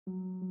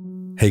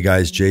Hey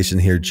guys, Jason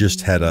here. Just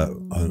had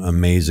an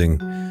amazing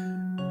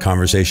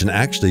conversation,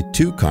 actually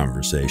two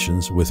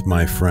conversations with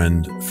my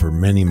friend for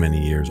many,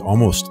 many years,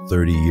 almost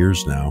 30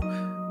 years now,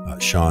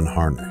 Shawn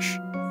Harnish.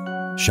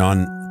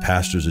 Shawn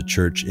pastors a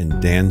church in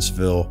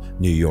Dansville,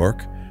 New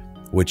York,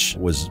 which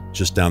was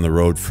just down the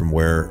road from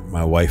where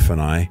my wife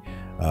and I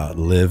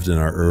lived in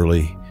our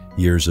early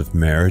years of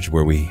marriage,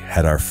 where we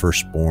had our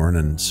firstborn.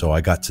 And so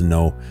I got to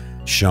know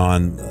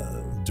Shawn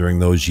during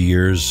those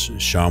years.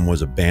 Shawn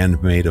was a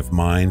bandmate of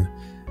mine.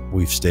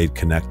 We've stayed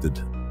connected,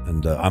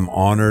 and I'm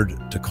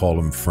honored to call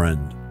him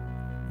friend.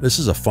 This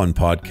is a fun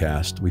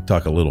podcast. We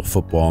talk a little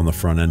football on the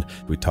front end.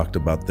 We talked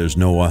about there's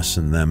no us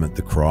and them at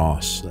the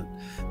cross.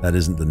 That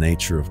isn't the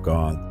nature of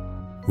God.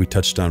 We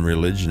touched on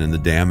religion and the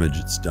damage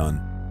it's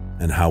done,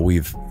 and how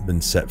we've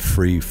been set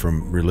free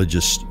from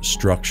religious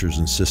structures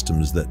and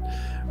systems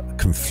that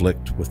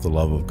conflict with the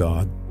love of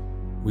God.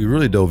 We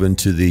really dove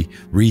into the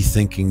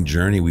rethinking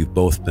journey we've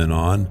both been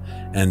on,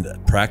 and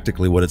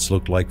practically what it's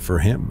looked like for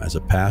him as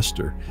a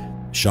pastor.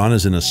 Shawn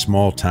is in a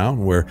small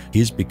town where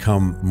he's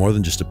become more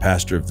than just a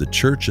pastor of the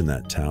church in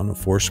that town, a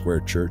Foursquare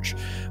church,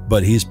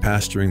 but he's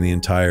pastoring the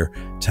entire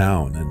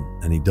town,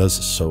 and he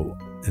does so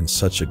in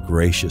such a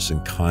gracious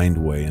and kind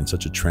way, in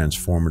such a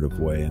transformative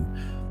way.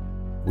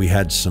 And we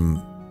had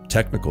some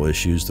technical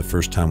issues the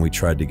first time we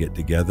tried to get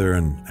together,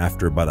 and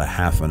after about a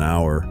half an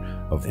hour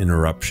of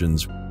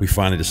interruptions, we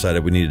finally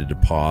decided we needed to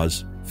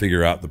pause,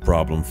 figure out the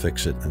problem,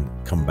 fix it, and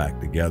come back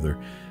together.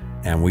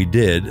 And we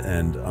did,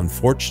 and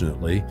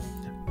unfortunately,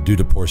 due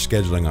to poor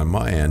scheduling on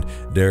my end,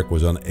 Derek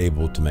was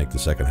unable to make the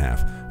second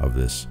half of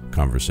this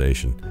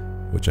conversation,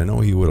 which I know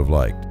he would have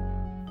liked.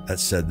 That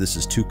said, this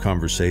is two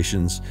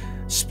conversations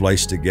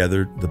spliced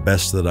together the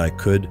best that I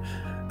could.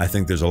 I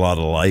think there's a lot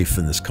of life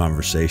in this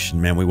conversation.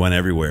 Man, we went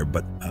everywhere,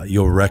 but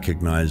you'll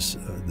recognize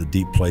the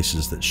deep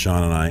places that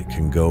Shawn and I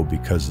can go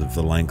because of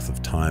the length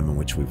of time in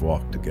which we've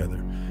walked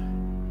together.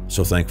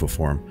 So thankful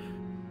for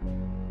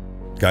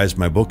him. Guys,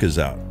 my book is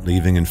out,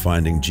 Leaving and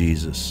Finding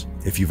Jesus.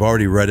 If you've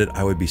already read it,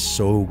 I would be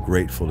so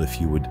grateful if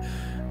you would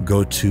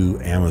go to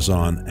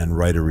Amazon and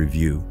write a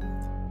review.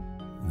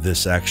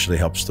 This actually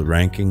helps the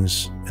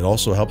rankings. It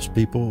also helps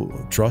people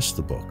trust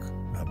the book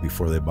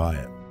before they buy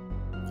it.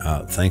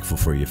 Thankful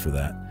for you for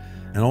that.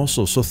 And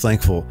also so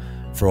thankful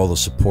for all the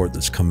support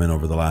that's come in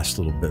over the last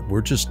little bit.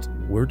 We're just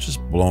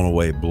blown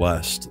away,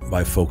 blessed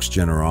by folks'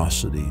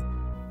 generosity.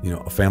 You know,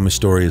 A Family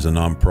Story is a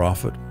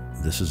nonprofit.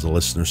 This is a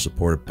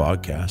listener-supported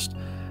podcast.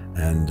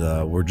 And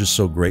we're just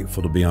so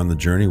grateful to be on the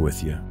journey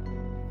with you.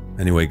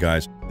 Anyway,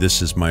 guys,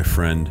 this is my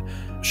friend,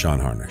 Shawn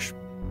Harnish.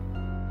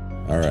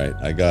 All right,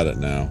 I got it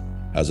now.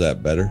 How's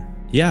that, better?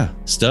 Yeah,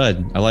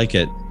 stud. I like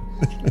it.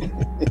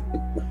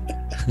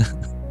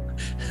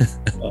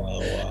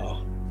 Oh,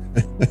 wow.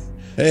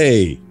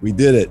 Hey, we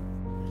did it.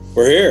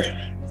 We're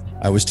here.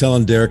 I was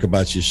telling Derek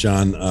about you,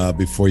 Shawn,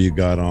 before you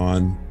got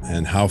on,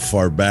 and how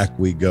far back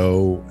we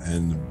go,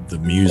 and the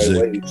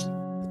music.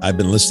 I've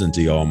been listening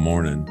to you all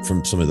morning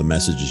from some of the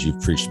messages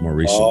you've preached more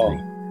recently.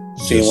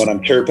 Seeing what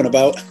I'm chirping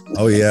about?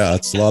 Oh, yeah.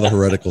 It's a lot of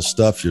heretical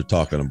stuff you're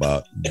talking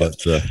about. But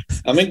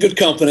I'm in good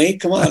company.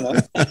 Come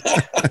on.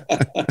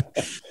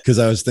 Because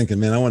I was thinking,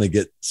 man, I want to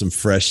get some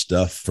fresh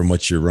stuff from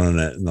what you're running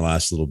at in the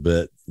last little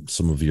bit.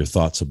 Some of your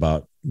thoughts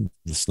about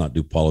let's not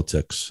do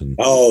politics. And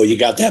oh, you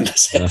got that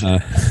message.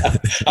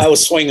 I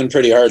was swinging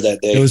pretty hard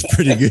that day. It was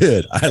pretty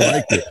good. I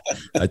liked it.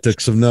 I took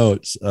some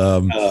notes.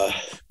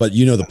 But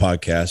you know the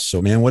podcast.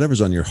 So, man,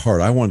 whatever's on your heart,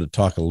 I wanted to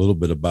talk a little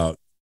bit about,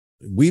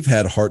 we've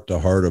had heart to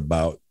heart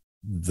about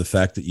the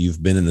fact that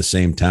you've been in the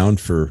same town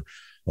for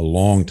a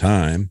long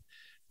time.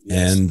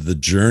 Yes. And the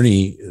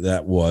journey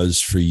that was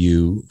for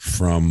you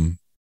from,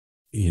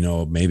 you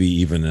know, maybe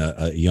even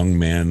a young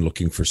man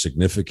looking for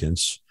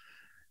significance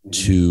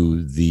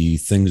to the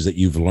things that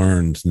you've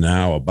learned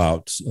now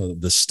about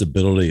the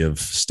stability of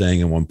staying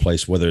in one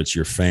place, whether it's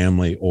your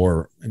family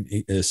or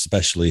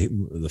especially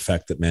the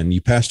fact that, man, you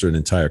pastor an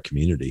entire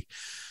community.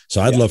 So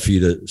I'd love for you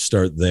to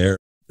start there.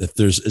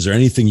 Is there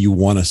anything you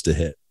want us to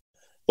hit?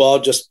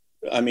 Well,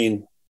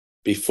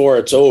 before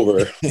it's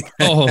over.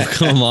 Oh,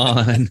 come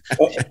on.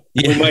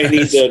 We might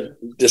need to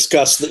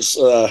discuss this.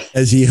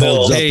 As he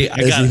holds up. Hey,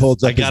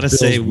 I got to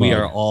say, we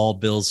are all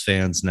Bills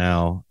fans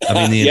now. I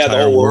mean, the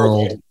entire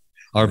world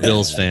are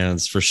Bills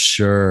fans for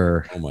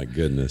sure. Oh, my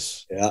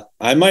goodness. Yeah.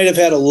 I might have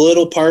had a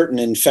little part in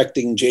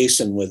infecting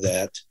Jason with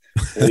that.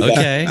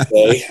 Okay.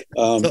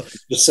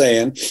 Just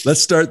saying.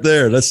 Let's start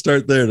there.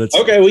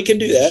 Okay, we can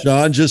do that.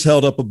 Shawn just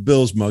held up a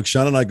Bills mug.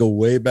 Shawn and I go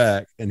way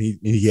back, and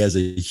he has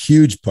a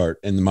huge part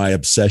in my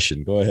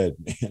obsession. Go ahead,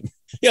 man.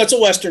 Yeah, it's a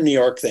Western New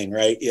York thing,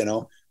 right? You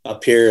know,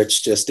 up here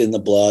it's just in the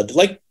blood,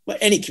 like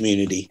any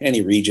community,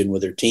 any region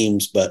with their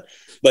teams. But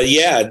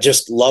yeah,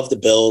 just love the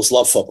Bills,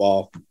 love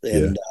football,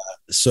 and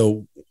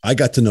so I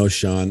got to know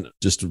Shawn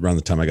just around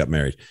the time I got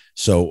married.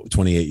 So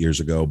 28 years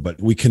ago, but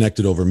we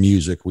connected over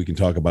music. We can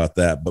talk about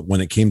that. But when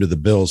it came to the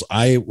Bills,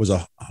 I was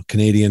a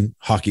Canadian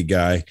hockey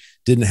guy,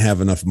 didn't have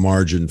enough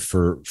margin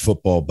for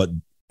football, but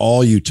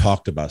all you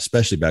talked about,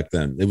 especially back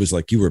then, it was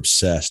like you were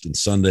obsessed, and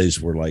Sundays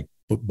were like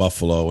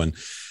Buffalo. And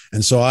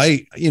And so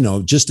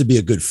just to be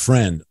a good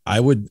friend, I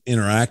would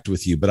interact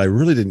with you, but I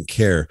really didn't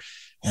care.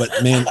 But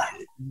man,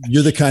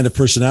 you're the kind of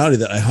personality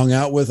that I hung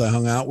out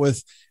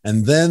with.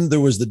 And then there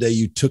was the day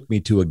you took me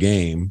to a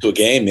game.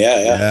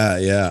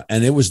 Yeah.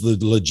 And it was the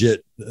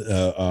legit,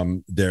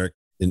 Derek.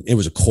 And it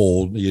was a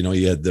cold,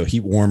 you had the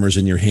heat warmers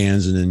in your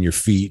hands and in your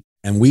feet.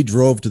 And we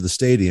drove to the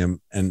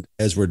stadium. And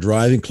as we're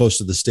driving close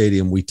to the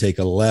stadium, we take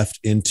a left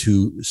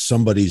into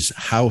somebody's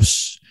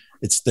house.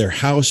 It's their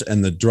house,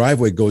 and the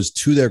driveway goes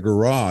to their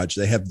garage.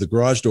 They have the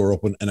garage door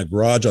open and a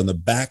garage on the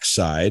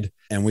backside.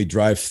 And we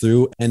drive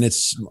through, and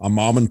it's a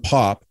mom and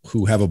pop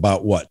who have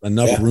about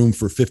enough room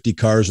for 50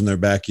 cars in their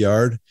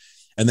backyard.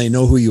 And they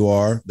know who you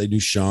are. They knew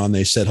Shawn.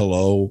 They said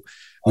hello.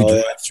 We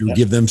drive through,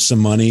 give them some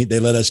money. They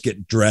let us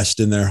get dressed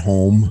in their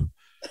home.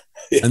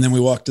 And then we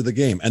walked to the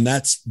game. And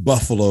that's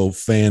Buffalo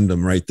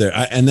fandom right there.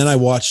 And then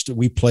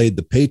we played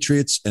the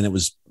Patriots, and it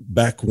was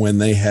back when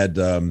they had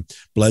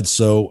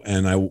Bledsoe,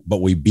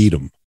 but we beat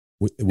them.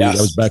 That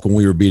was back when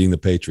we were beating the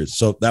Patriots.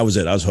 So that was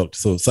it. I was hooked.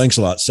 So thanks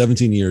a lot.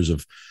 17 years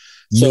of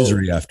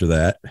misery after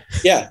that.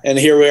 Yeah. And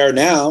here we are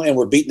now, and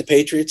we're beating the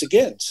Patriots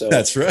again. So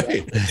that's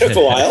right. It took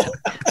a while.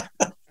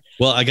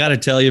 Well, I got to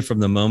tell you, from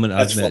the moment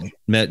I've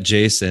met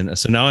Jason,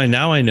 so now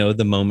I know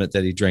the moment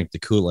that he drank the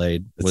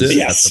Kool-Aid was at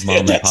the mom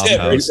and pop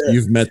house. Right.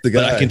 You've met the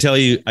guy. But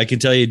I can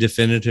tell you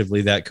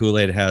definitively that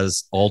Kool-Aid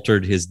has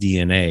altered his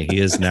DNA. He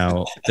is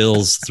now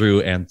Bills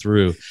through and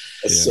through,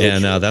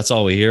 that's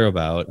all we hear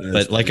about.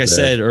 But like I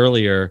said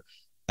earlier,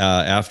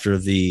 after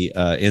the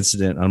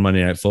incident on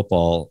Monday Night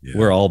Football,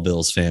 we're all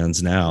Bills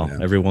fans now. Yeah.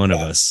 Every one of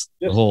us.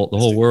 The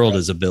whole world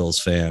is a Bills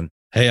fan.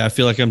 Hey, I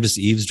feel like I'm just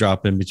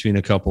eavesdropping between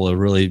a couple of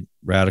really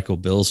radical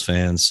Bills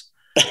fans.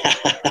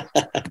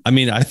 I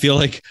mean, I feel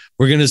like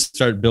we're going to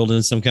start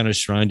building some kind of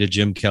shrine to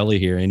Jim Kelly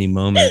here any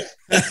moment.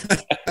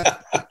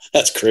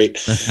 That's great,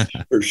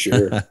 for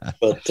sure.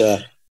 But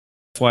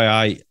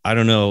FYI, I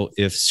don't know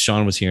if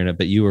Shawn was hearing it,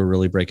 but you were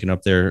really breaking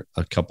up there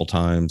a couple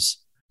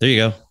times. There you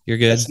go. You're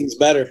good. That seems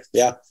better.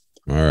 Yeah.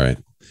 All right.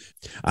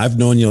 I've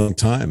known you a long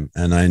time,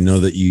 and I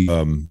know that you've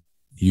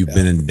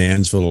been in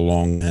Dansville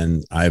long,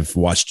 and I've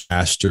watched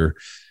pastor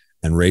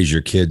and raise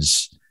your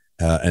kids,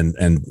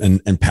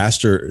 and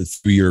pastor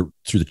through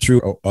the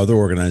two other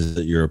organizations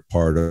that you're a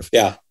part of.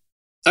 Yeah,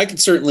 I could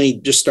certainly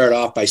just start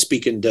off by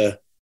speaking to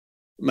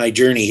my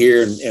journey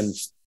here and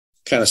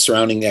kind of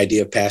surrounding the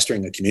idea of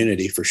pastoring a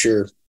community, for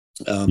sure.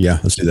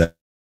 Let's do that.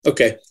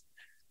 Okay.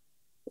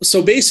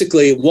 So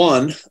basically,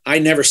 I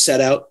never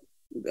set out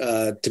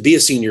to be a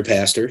senior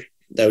pastor.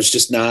 That was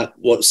just not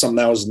something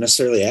I was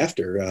necessarily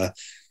after.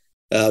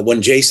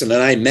 When Jason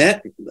and I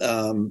met,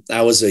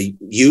 I was a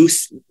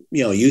youth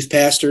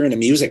pastor and a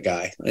music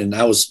guy, and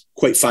I was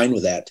quite fine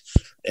with that,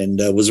 and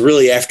was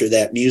really after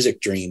that music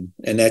dream.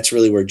 And that's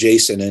really where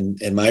Jason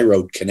and my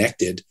road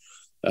connected,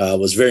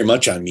 was very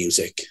much on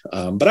music.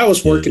 But I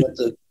was working at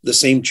the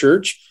same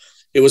church.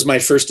 It was my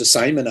first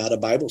assignment out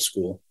of Bible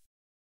school.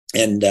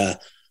 And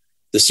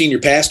the senior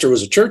pastor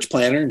was a church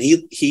planner, and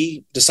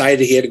he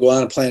decided he had to go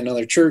on and plant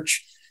another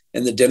church.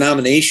 And the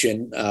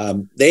denomination,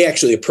 they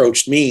actually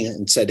approached me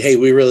and said, "Hey,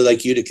 we really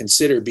like you to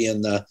consider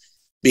being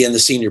the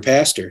senior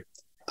pastor."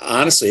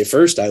 Honestly, at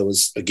first I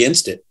was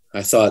against it.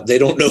 I thought, they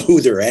don't know who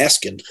they're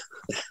asking.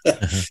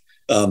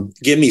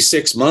 Give me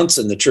 6 months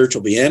and the church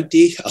will be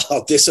empty.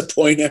 I'll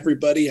disappoint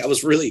everybody. I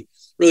was really,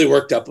 really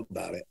worked up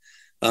about it.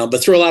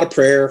 But through a lot of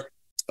prayer,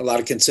 a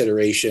lot of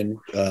consideration,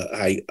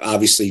 I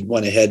obviously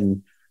went ahead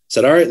and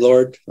said, "All right,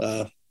 Lord,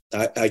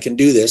 I can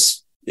do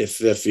this.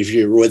 If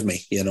you're with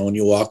me, and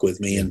you walk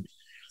with me." And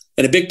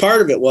a big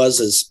part of it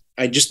is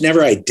I just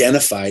never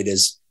identified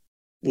as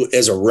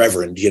a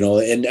reverend,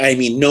 and I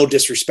mean, no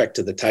disrespect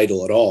to the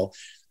title at all.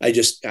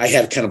 I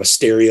have kind of a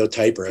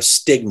stereotype or a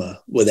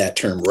stigma with that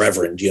term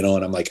reverend, and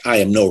I'm like, I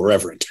am no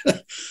reverend,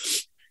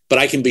 but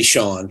I can be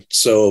Shawn.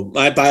 So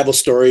my Bible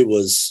story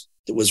was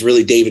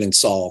really David and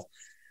Saul.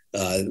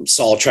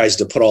 Saul tries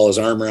to put all his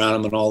armor on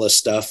him and all this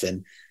stuff.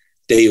 And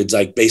David's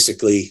like,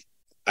 basically,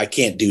 I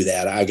can't do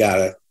that. I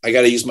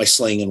gotta use my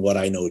sling and what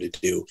I know to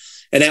do.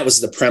 And that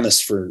was the premise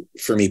for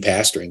me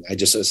pastoring. I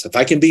just said, if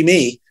I can be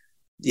me,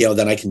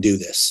 then I can do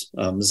this,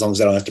 as long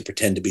as I don't have to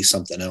pretend to be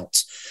something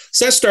else.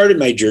 So that started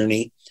my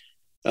journey.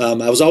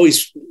 I was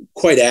always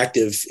quite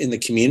active in the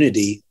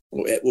community,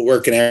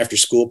 working after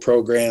school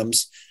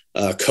programs,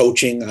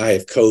 coaching. I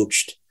have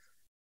coached,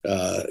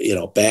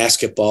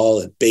 basketball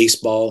and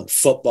baseball and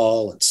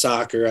football and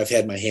soccer. I've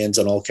had my hands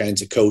on all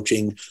kinds of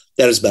coaching.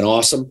 That has been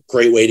awesome.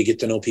 Great way to get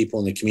to know people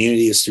in the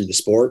community is through the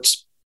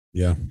sports.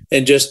 Yeah.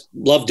 And just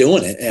love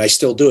doing it. And I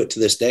still do it to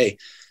this day,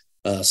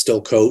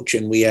 still coach.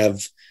 And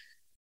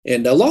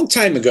and a long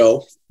time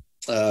ago,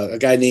 a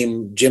guy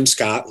named Jim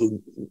Scott,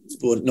 who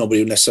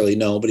nobody would necessarily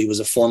know, but he was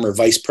a former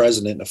vice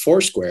president of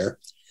Foursquare.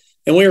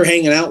 And we were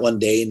hanging out one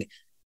day,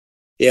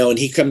 and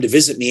he come to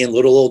visit me in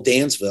little old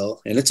Dansville,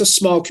 and it's a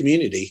small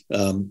community.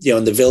 In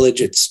the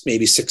village, it's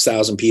maybe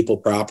 6,000 people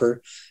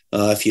proper.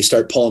 If you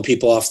start pulling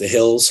people off the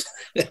hills,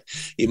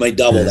 you might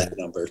double that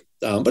number.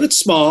 But it's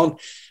small.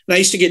 And And I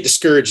used to get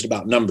discouraged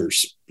about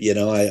numbers.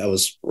 I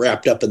was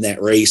wrapped up in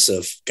that race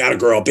of got to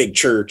grow a big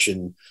church.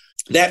 And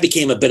that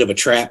became a bit of a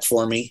trap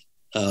for me,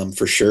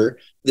 for sure.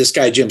 This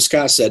guy, Jim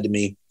Scott, said to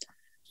me,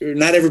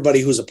 not everybody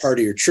who's a part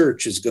of your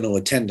church is going to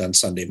attend on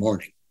Sunday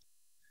morning.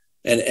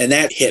 And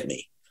that hit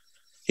me.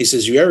 He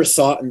says, you ever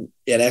thought in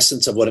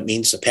essence of what it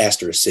means to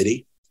pastor a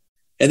city?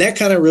 And that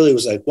kind of really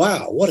was like,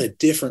 wow, what a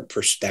different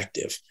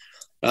perspective.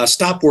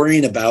 Stop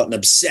worrying about and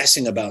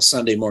obsessing about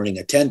Sunday morning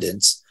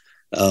attendance.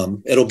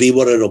 It'll be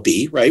what it'll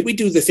be, right? We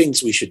do the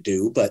things we should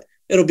do, but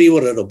it'll be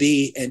what it'll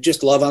be, and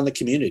just love on the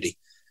community.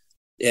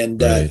 And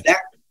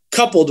that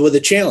coupled with a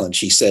challenge,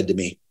 he said to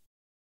me,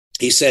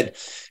 he said,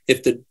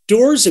 if the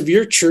doors of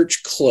your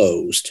church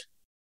closed,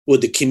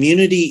 would the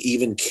community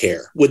even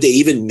care? Would they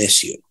even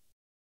miss you?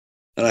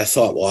 And I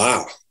thought,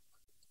 wow,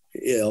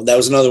 that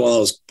was another one of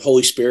those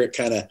Holy Spirit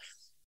kind of,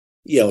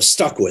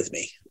 stuck with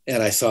me.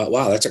 And I thought,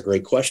 wow, that's a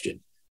great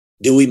question.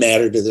 Do we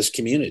matter to this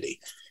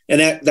community? And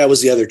that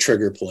was the other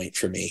trigger point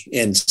for me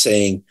in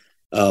saying,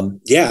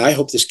 I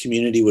hope this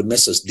community would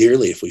miss us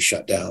dearly if we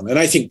shut down. And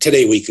I think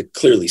today we could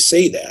clearly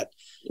say that.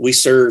 We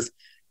serve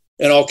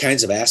in all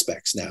kinds of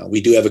aspects now.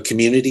 We do have a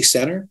community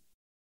center.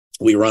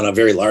 We run a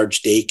very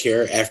large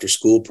daycare, after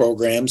school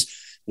programs.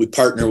 We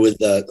partner with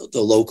the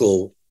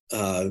local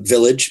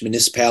village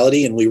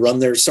municipality, and we run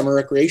their summer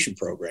recreation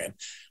program.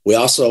 We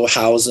also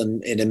house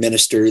and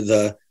administer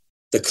the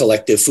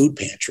collective food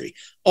pantry.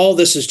 All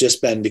this has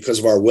just been because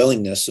of our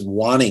willingness and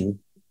wanting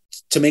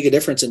to make a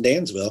difference in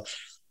Dansville.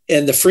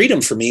 And the freedom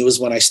for me was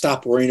when I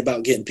stopped worrying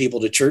about getting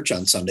people to church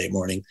on Sunday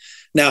morning.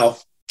 Now,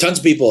 tons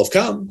of people have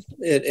come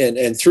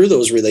and through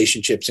those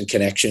relationships and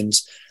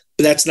connections,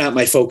 but that's not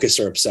my focus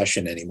or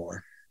obsession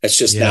anymore. That's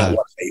just not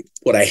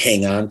what I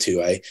hang on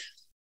to.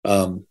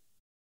 And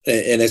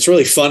it's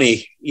really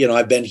funny.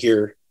 I've been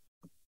here.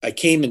 I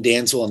came in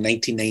Dansville in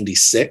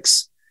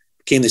 1996,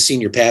 became the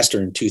senior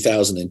pastor in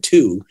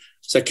 2002.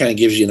 So that kind of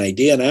gives you an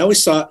idea. And I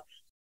always thought,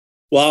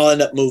 well, I'll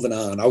end up moving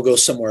on. I'll go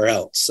somewhere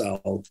else.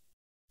 I'll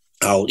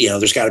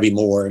there's got to be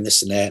more and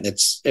this and that. And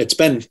it's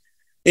been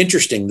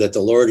interesting that the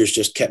Lord has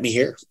just kept me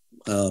here.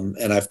 And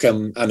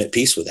I'm at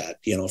peace with that,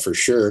 for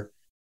sure.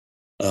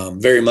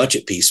 Very much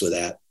at peace with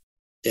that.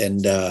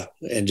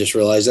 And just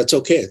realize that's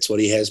okay. It's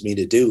what he has me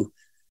to do.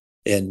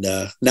 And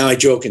now I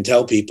joke and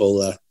tell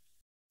people,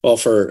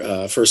 for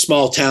a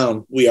small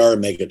town, we are a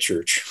mega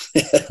church.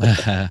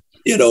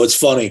 It's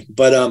funny,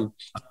 but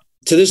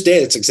to this day,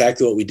 that's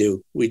exactly what we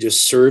do. We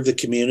just serve the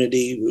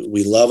community.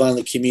 We love on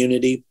the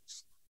community.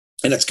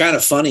 And it's kind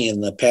of funny in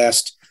the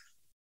past.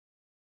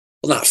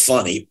 Well, not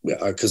funny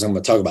because I'm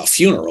going to talk about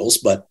funerals,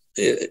 but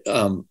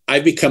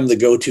I've become the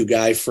go-to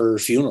guy for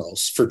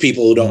funerals for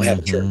people who don't have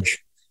a church.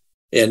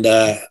 And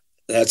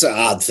that's an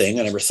odd thing.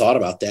 I never thought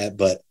about that,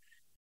 but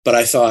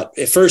I thought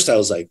at first I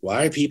was like,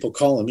 why are people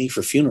calling me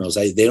for funerals?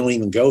 They don't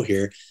even go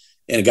here.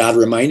 And God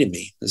reminded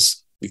me,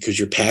 it's because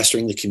you're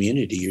pastoring the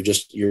community.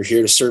 You're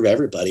here to serve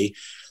everybody.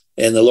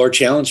 And the Lord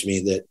challenged me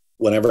that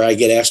whenever I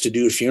get asked to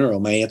do a funeral,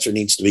 my answer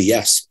needs to be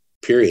yes,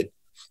 period.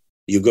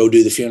 You go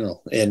do the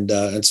funeral.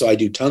 And so I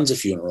do tons of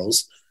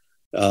funerals.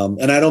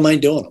 And I don't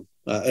mind doing them.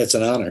 It's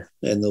an honor.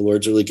 And the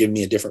Lord's really given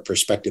me a different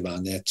perspective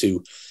on that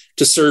to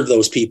serve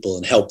those people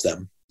and help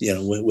them,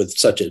 with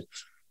such a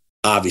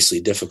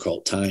obviously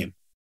difficult time.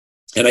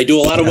 And I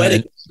do a lot of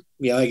weddings.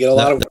 I get a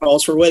lot of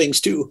calls for weddings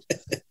too.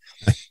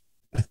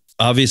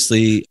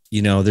 Obviously,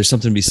 there's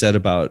something to be said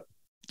about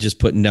just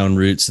putting down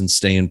roots and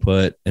staying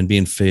put and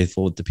being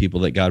faithful with the people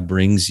that God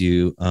brings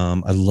you.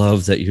 I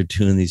love that you're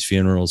doing these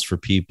funerals for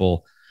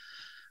people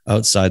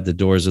outside the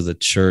doors of the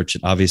church.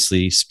 It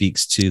obviously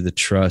speaks to the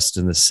trust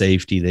and the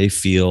safety they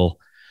feel,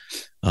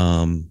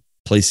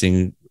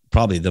 placing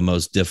probably the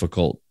most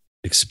difficult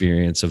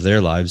experience of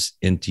their lives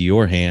into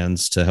your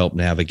hands to help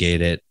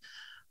navigate it.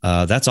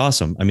 That's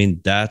awesome. I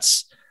mean,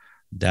 that's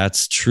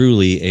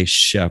truly a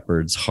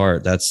shepherd's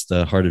heart. That's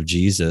the heart of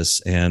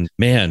Jesus. And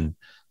man,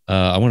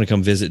 I want to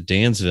come visit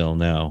Dansville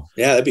now.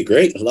 Yeah, that'd be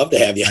great. I'd love to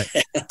have you.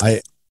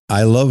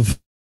 I love,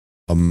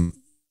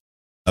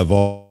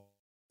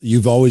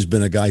 you've always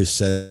been a guy who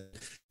said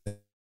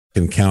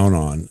can count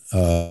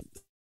on.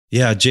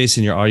 Yeah,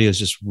 Jason, your audio is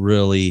just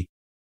really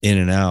in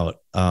and out.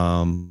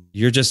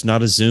 You're just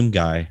not a Zoom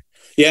guy.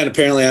 Yeah, and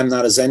apparently I'm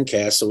not a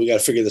Zencast, so we got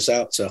to figure this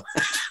out. So,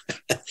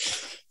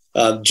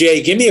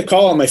 Jay, give me a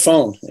call on my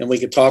phone, and we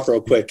could talk real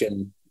quick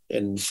and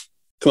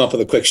come up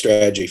with a quick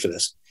strategy for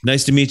this.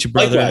 Nice to meet you,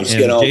 brother. Likewise,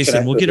 and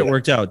Jason, we'll get it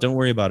worked out. Don't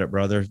worry about it,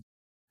 brother.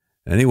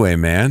 Anyway,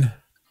 man.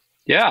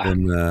 Yeah.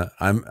 And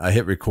I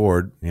hit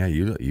record. Yeah,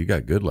 you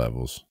got good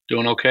levels.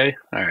 Doing okay?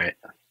 All right.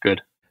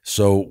 Good.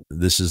 So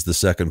this is the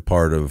second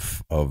part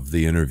of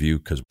the interview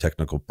because of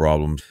technical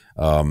problems.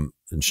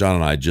 And Shawn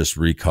and I just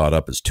caught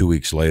up. It's 2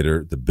 weeks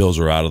later. The Bills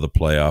are out of the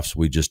playoffs.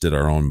 We just did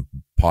our own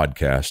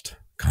podcast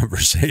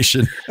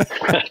conversation.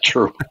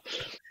 True.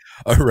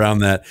 Around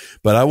that.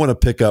 But I want to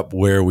pick up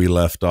where we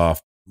left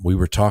off. We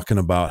were talking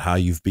about how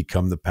you've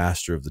become the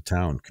pastor of the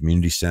town,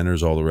 community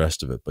centers, all the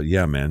rest of it. But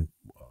yeah, man,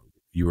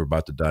 you were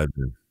about to dive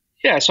in.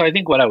 Yeah. So I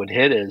think what I would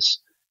hit is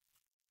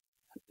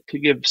to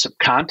give some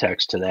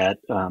context to that,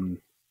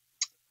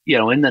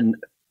 in the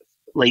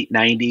late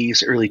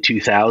 90s, early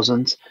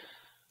 2000s,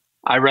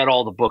 I read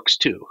all the books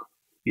too,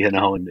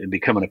 and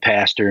becoming a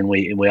pastor, and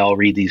we all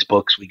read these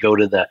books. We go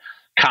to the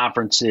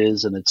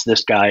conferences, and it's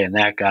this guy and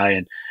that guy.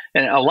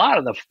 And a lot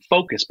of the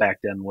focus back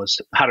then was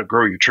how to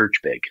grow your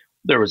church big.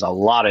 There was a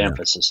lot of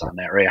emphasis on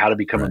that, right? How to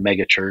become a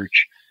mega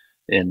church,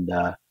 and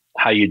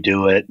how you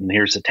do it. And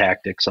here's the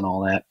tactics and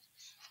all that.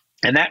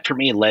 And that for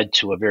me led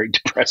to a very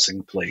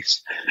depressing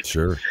place.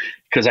 Sure.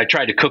 Because I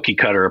tried to cookie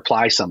cutter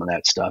apply some of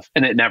that stuff,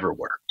 and it never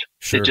worked.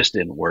 Sure. It just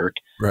didn't work.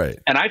 Right.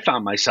 And I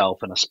found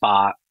myself in a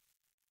spot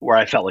where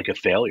I felt like a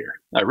failure.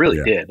 I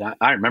really did.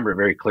 I remember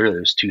very clearly. It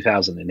was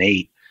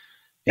 2008,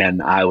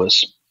 and I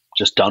was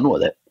just done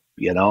with it.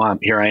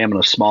 Here I am in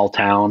a small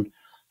town.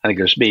 I think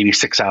there's maybe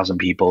 6,000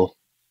 people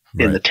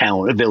in the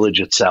town, the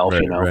village itself.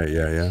 Right. Right.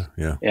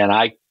 Yeah. And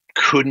I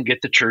couldn't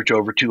get the church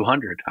over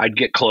 200. I'd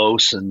get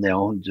close, and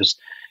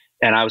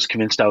and I was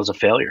convinced I was a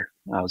failure.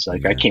 I was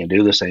like, I can't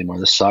do this anymore.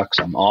 This sucks.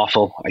 I'm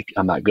awful.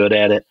 I'm not good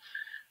at it.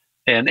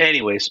 And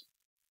anyways,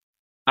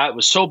 it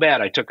was so bad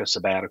I took a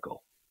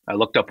sabbatical. I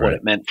looked up what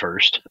it meant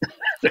first,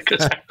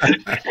 because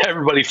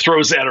everybody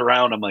throws that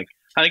around. I'm like,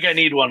 I think I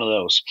need one of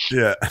those.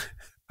 Yeah,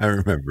 I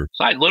remember.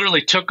 So I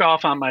literally took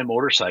off on my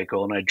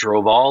motorcycle, and I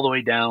drove all the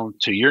way down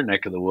to your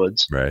neck of the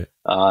woods, right,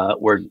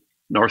 where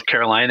North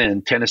Carolina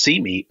and Tennessee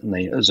meet. And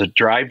there's a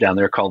drive down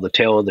there called the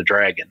Tail of the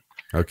Dragon.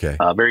 Okay.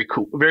 Very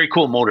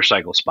cool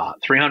motorcycle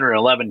spot.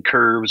 311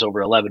 curves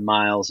over 11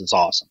 miles. It's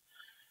awesome.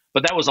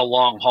 But that was a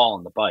long haul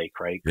on the bike,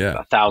 right? Yeah.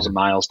 1,000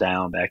 miles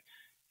down, back.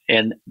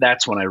 And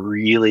that's when I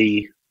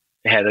really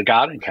had a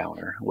God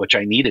encounter, which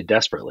I needed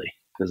desperately,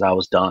 because I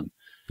was done.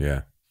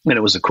 Yeah. And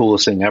it was the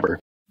coolest thing ever,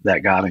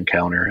 that God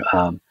encounter.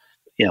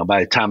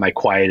 By the time I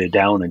quieted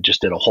down and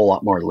just did a whole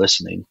lot more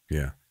listening,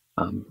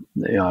 I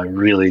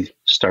really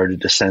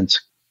started to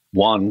sense,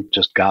 one,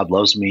 just God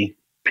loves me,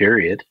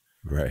 period.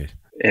 Right.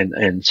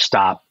 And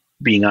stop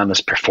being on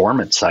this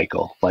performance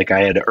cycle. Like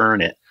I had to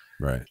earn it.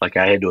 Right. Like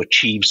I had to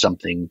achieve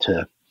something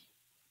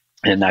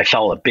and I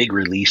felt a big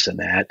release in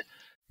that.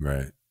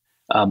 Right.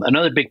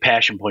 Another big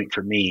passion point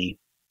for me,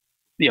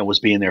 was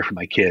being there for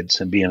my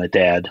kids and being the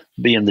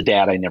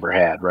dad I never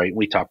had. Right.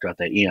 We talked about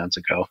that eons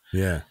ago.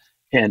 Yeah.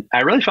 And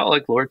I really felt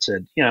like the Lord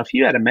said, if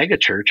you had a mega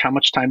church, how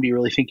much time do you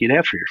really think you'd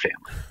have for your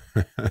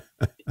family?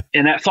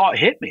 And that thought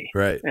hit me.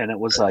 Right. And it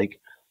was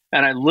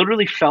and I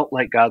literally felt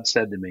like God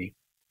said to me,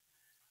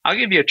 I'll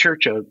give you a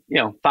church of,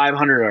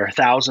 500 or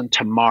 1,000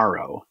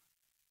 tomorrow,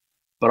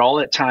 but all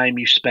that time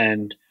you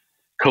spend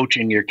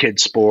coaching your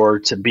kids'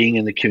 sports and being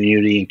in the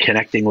community and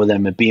connecting with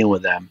them and being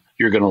with them,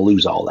 you're going to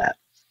lose all that.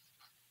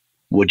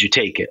 Would you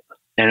take it?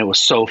 And it was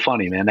so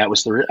funny, man. I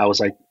was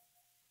like,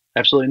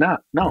 absolutely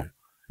not. No.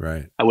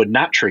 Right. I would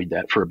not trade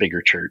that for a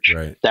bigger church.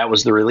 Right. That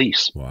was the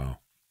release. Wow.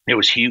 It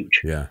was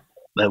huge. Yeah.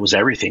 That was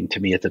everything to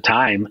me at the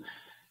time.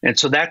 And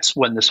so that's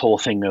when this whole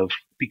thing of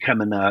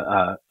becoming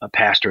a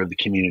pastor of the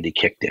community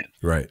kicked in.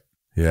 Right.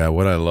 Yeah.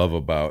 What I love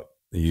about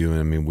you,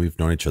 I mean, we've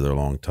known each other a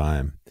long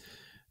time,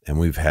 and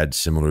we've had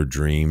similar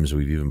dreams.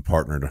 We've even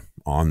partnered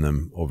on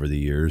them over the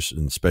years,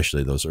 and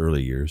especially those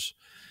early years.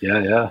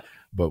 Yeah. Yeah.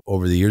 But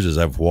over the years, as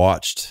I've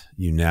watched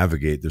you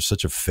navigate, there's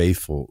such a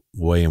faithful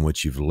way in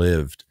which you've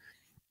lived.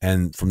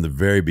 And from the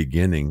very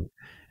beginning,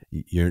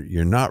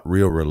 you're not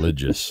real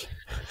religious.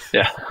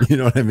 Yeah. You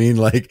know what I mean?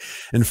 Like,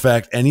 in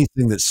fact,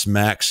 anything that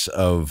smacks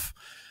of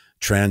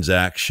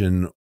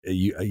transaction,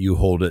 you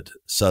hold it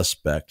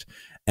suspect,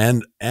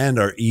 and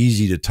are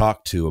easy to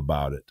talk to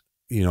about it.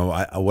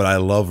 What I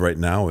love right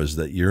now is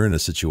that you're in a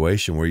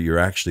situation where you're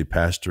actually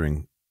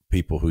pastoring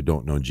people who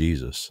don't know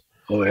Jesus.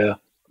 Oh yeah.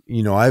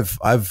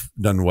 I've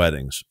done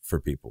weddings for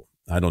people.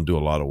 I don't do a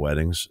lot of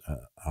weddings.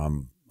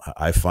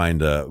 I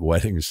find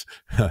weddings,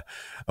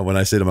 when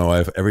I say to my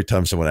wife, every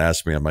time someone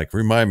asks me, I'm like,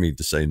 remind me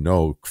to say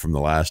no from the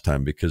last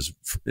time, because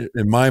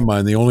in my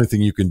mind, the only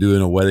thing you can do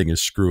in a wedding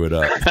is screw it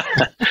up.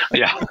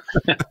 Yeah.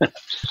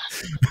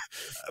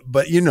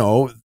 But,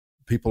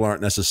 people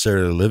aren't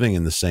necessarily living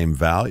in the same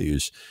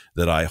values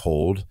that I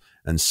hold,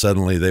 and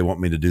suddenly they want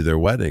me to do their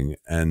wedding.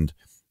 And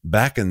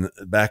back in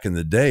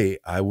the day,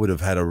 I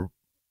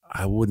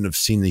wouldn't have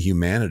seen the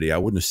humanity. I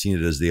wouldn't have seen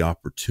it as the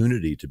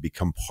opportunity to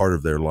become part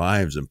of their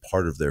lives and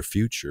part of their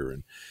future,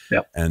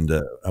 and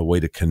a way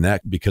to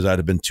connect, because I'd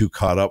have been too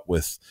caught up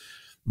with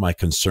my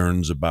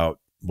concerns about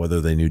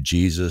whether they knew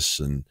Jesus.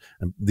 And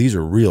these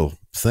are real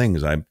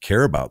things. I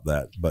care about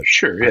that. But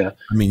sure. Yeah.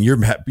 I mean, you're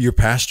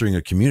pastoring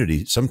a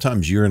community.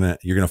 Sometimes you're going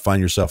to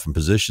find yourself in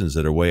positions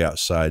that are way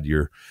outside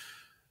your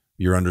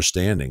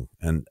understanding.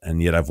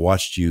 And yet I've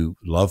watched you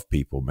love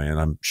people, man.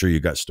 I'm sure you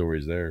got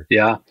stories there.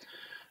 Yeah.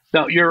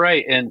 No, you're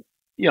right. And,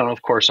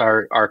 of course,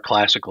 our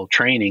classical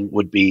training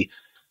would be,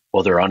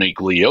 well, they're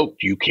unequally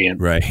yoked. You can't,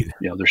 right.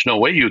 There's no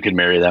way you can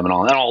marry them and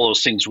all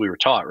those things we were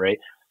taught. Right.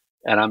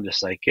 And I'm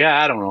just like, yeah,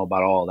 I don't know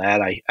about all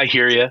that. I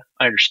hear you.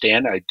 I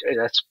understand.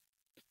 That's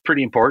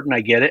pretty important.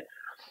 I get it.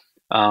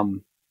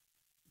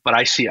 But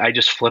I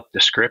just flipped the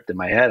script in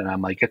my head, and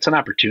I'm like, it's an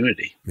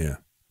opportunity. Yeah.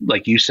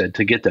 like you said,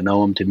 to get to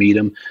know them, to meet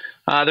them.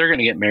 They're going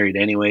to get married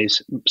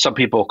anyways. Some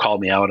people call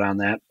me out on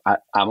that.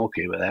 I'm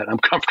okay with that. I'm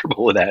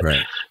comfortable with that.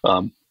 Right.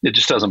 It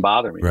just doesn't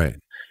bother me. Right.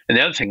 And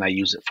the other thing I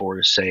use it for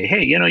is say,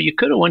 hey, you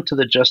could have went to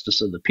the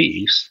justice of the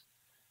peace,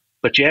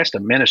 but you asked a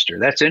minister.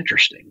 That's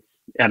interesting.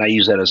 And I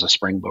use that as a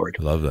springboard.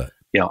 I love that.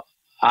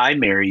 I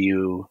marry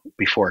you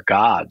before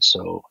God.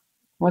 So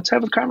let's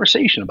have a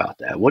conversation about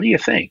that. What do you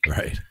think?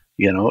 Right.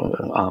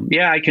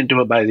 I can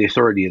do it by the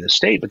authority of the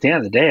state, but at the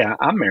end of the day,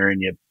 I'm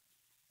marrying you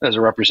as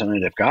a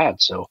representative of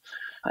God. So,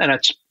 and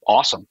it's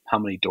awesome how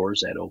many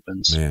doors that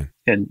opens. Man.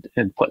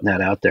 and putting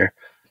that out there.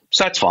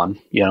 So that's fun.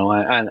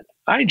 I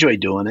enjoy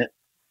doing it.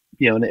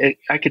 And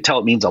I could tell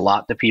it means a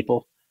lot to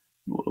people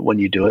when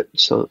you do it.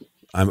 So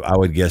I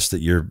would guess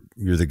that you're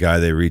the guy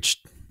they reach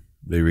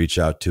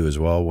out to as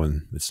well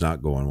when it's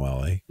not going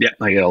well, eh? Yeah,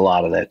 I get a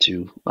lot of that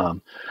too. A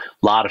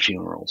lot of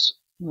funerals.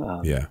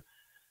 Yeah.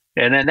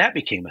 And then that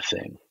became a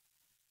thing.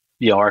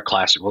 Our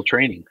classical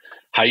training.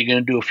 How are you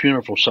going to do a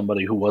funeral for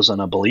somebody who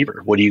wasn't a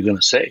believer? What are you going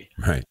to say?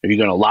 Right. Are you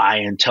going to lie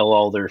and tell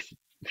all their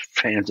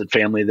fans and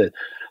family that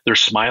they're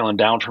smiling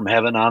down from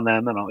heaven on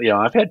them? And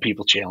I've had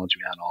people challenge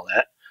me on all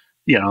that.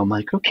 I'm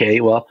like, okay,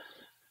 well,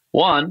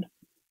 one,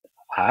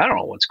 I don't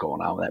know what's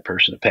going on with that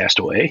person that passed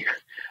away.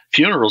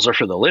 Funerals are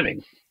for the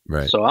living.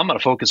 Right. So I'm going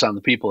to focus on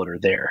the people that are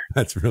there.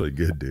 That's really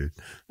good, dude.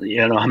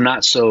 I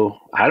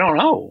don't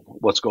know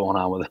what's going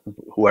on with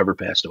whoever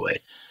passed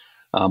away.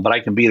 But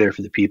I can be there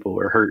for the people who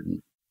are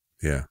hurting.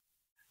 Yeah.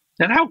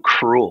 And how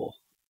cruel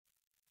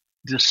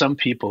do some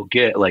people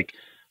get? Like,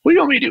 what do you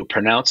want me to do?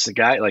 Pronounce the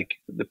guy,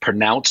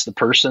 pronounce the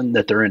person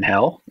that they're in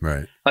hell?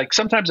 Right. Like,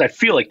 sometimes I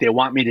feel like they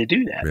want me to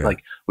do that. Yeah.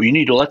 Like, well, you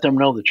need to let them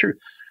know the truth.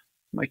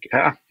 I'm like,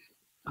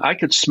 I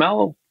could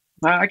smell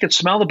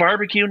the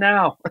barbecue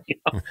now.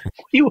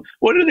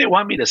 What do they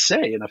want me to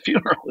say in a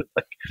funeral?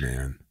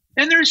 Man.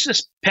 And there's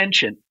this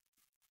penchant,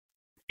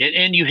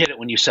 and you hit it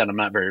when you said I'm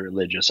not very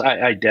religious.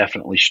 I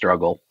definitely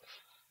struggle,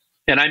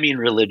 and I mean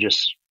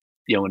religious,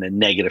 in a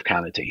negative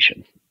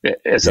connotation,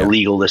 as a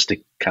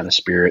legalistic kind of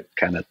spirit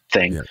kind of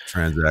thing. Yeah,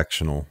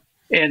 transactional.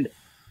 And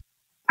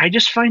I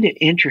just find it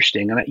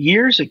interesting. And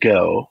years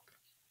ago,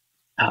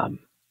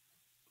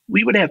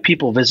 we would have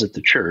people visit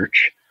the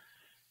church,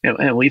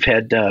 and we've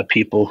had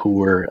people who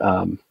were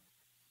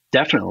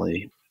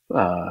definitely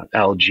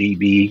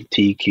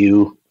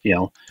LGBTQ,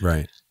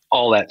 right,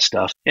 all that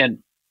stuff.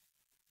 And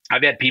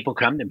I've had people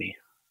come to me,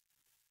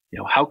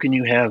 how can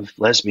you have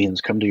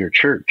lesbians come to your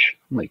church?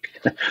 I'm like,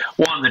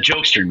 one, the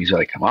jokester, he's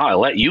like, come on, I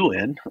let you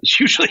in. It's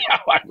usually how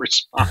I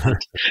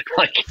respond. A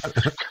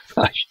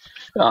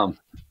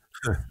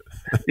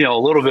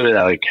little bit of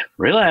that,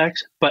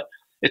 relax. But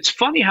it's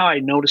funny how I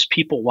notice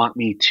people want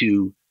me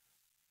to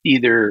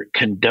either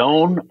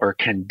condone or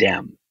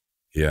condemn.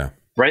 Yeah.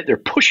 Right. They're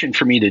pushing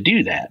for me to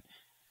do that.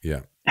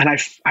 Yeah. And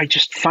I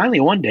just finally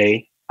one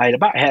day, I had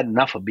about had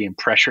enough of being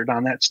pressured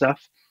on that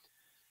stuff.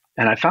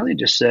 And I finally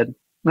just said,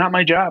 not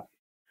my job.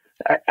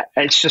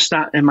 It's just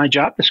not in my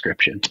job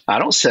description. I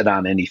don't sit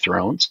on any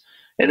thrones.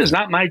 It is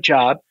not my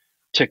job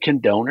to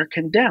condone or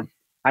condemn.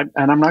 And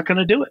I'm not going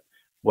to do it.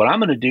 What I'm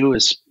going to do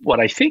is what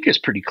I think is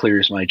pretty clear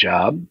is my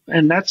job.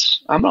 And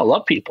that's, I'm going to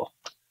love people.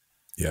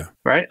 Yeah.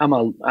 Right. I'm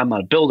going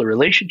to build a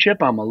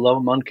relationship. I'm going to love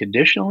them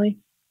unconditionally.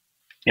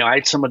 I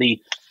had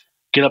somebody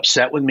get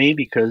upset with me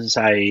because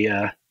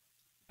I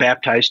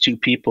baptized two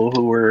people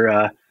who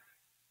were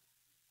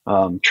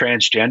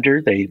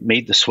transgender. They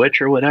made the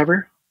switch or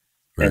whatever.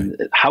 Right.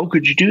 And how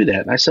could you do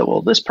that? And I said,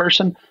 well, this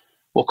person,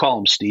 we'll call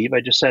him Steve.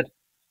 I just said,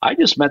 I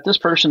just met this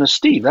person as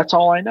Steve. That's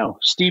all I know.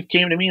 Steve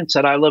came to me and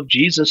said, I love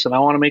Jesus, and I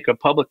want to make a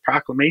public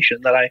proclamation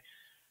that I,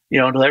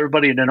 to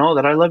everybody to know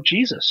that I love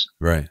Jesus.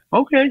 Right.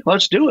 Okay,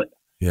 let's do it.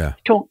 Yeah.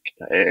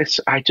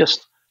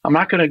 I'm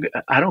not going to,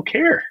 I don't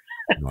care.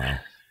 Wow.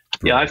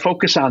 I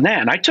focus on that.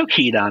 And I took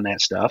heat on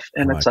that stuff.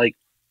 And It's like,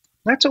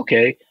 that's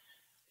okay.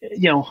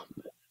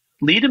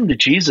 Lead them to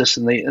Jesus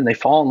and they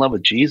fall in love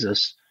with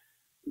Jesus.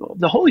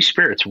 The Holy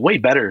Spirit's way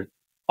better,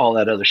 all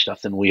that other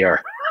stuff than we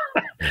are.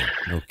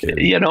 Okay.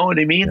 You know what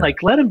I mean? Yeah.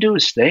 Let him do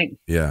his thing.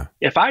 Yeah.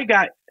 If I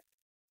got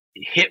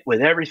hit with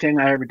everything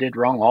I ever did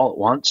wrong all at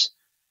once,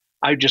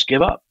 I'd just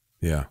give up.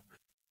 Yeah.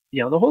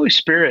 The Holy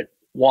Spirit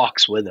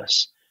walks with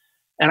us.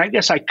 And I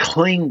guess I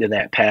cling to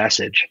that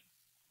passage.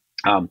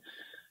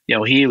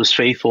 He was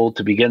faithful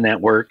to begin that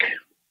work,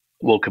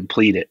 will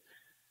complete it.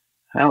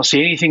 I don't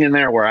see anything in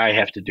there where I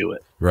have to do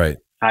it. Right.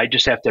 I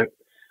just have to,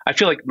 I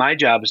feel like my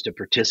job is to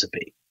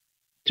participate,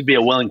 to be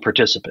a willing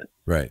participant.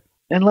 Right.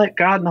 And let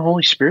God and the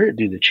Holy Spirit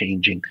do the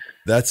changing.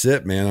 That's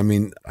it, man. I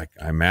mean, I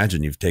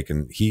imagine you've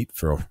taken heat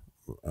for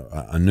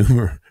a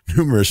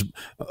numerous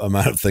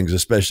amount of things,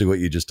 especially what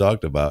you just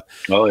talked about.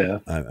 Oh, yeah.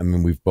 I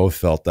mean, we've both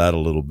felt that a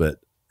little bit.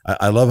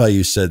 I love how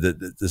you said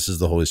that this is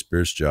the Holy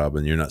Spirit's job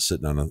and you're not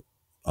sitting on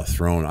a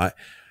throne.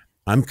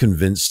 I'm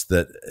convinced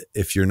that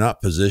if you're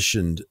not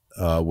positioned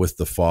with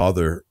the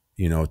Father,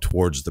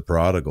 towards the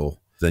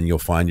prodigal, then you'll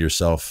find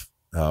yourself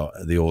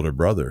the older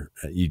brother.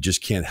 You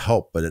just can't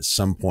help but at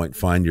some point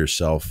find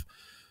yourself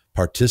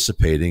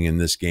participating in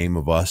this game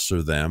of us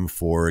or them,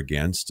 for or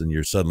against, and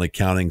you're suddenly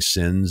counting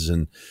sins.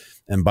 And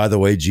by the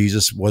way,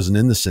 Jesus wasn't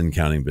in the sin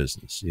counting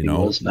business. You know,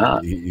 he was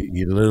not.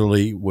 He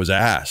literally was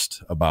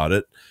asked about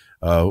it.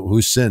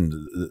 Who sinned?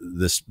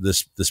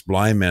 This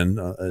blind man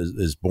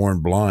is born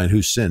blind.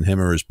 Who sinned, him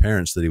or his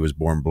parents, that he was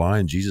born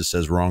blind? Jesus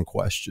says, wrong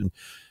question.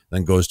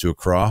 Then goes to a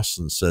cross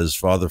and says,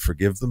 Father,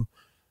 forgive them.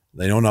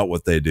 They know not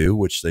what they do,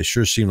 which they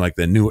sure seem like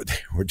they knew what they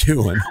were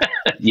doing.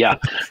 Yeah.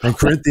 And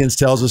Corinthians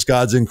tells us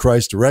God's in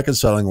Christ, the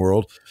reconciling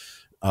world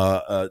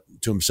to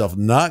himself,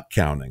 not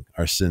counting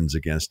our sins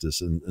against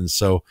us. And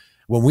so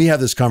when we have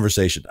this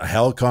conversation, a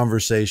hell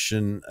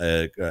conversation,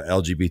 a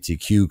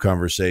LGBTQ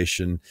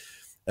conversation,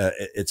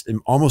 it's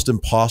almost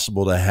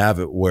impossible to have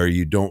it where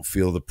you don't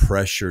feel the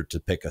pressure to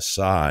pick a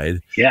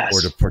side, yes,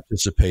 or to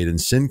participate in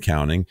sin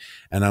counting.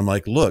 And I'm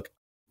like, look,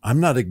 I'm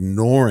not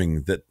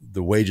ignoring that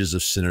the wages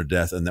of sin are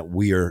death and that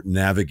we are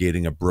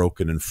navigating a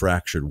broken and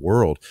fractured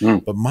world.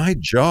 But my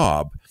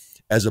job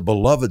as a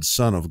beloved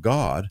son of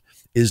God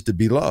is to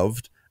be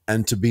loved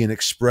and to be an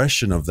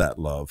expression of that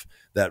love,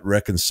 that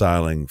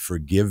reconciling,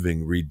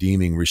 forgiving,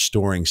 redeeming,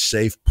 restoring,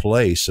 safe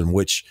place in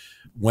which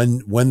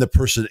when the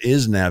person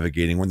is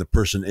navigating, when the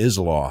person is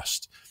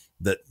lost,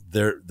 that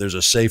there's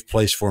a safe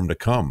place for him to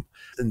come.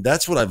 And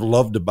that's what I've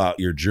loved about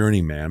your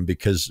journey, man,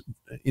 because,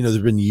 you know,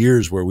 there've been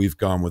years where we've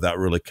gone without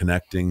really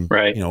connecting.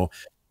 Right. You know,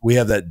 we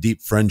have that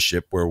deep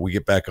friendship where we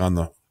get back on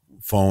the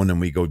phone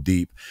and we go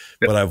deep.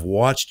 Yep. But I've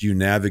watched you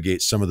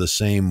navigate some of the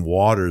same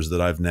waters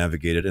that I've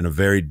navigated in a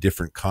very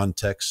different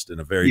context, in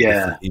a very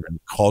different, even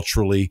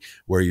culturally,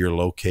 where you're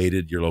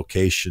located, your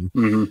location.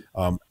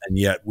 And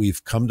yet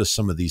we've come to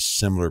some of these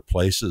similar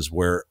places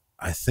where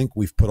I think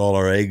we've put all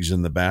our eggs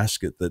in the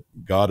basket that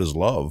God is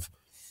love.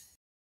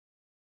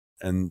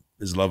 And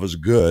his love is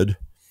good.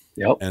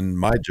 Yep. And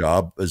my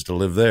job is to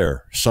live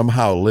there,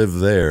 somehow live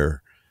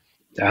there.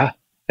 Yeah,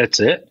 that's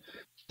it.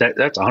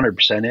 That's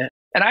 100% it.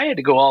 And I had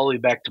to go all the way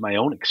back to my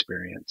own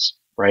experience,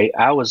 right?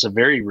 I was a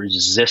very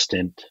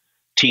resistant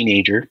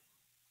teenager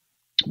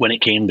when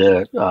it came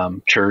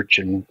to church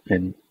and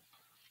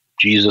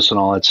Jesus and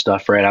all that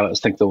stuff, right? I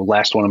think the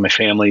last one in my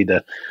family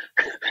to,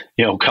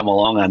 come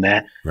along on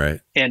that. Right.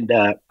 And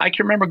I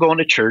can remember going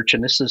to church,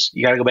 and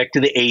you got to go back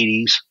to the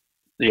 80s.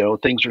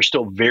 Things were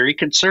still very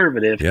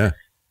conservative. Yeah.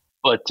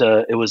 But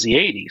it was the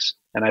 80s,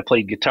 and I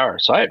played guitar.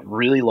 So I had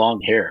really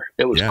long hair.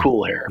 It was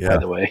cool hair, by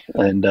the way.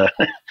 And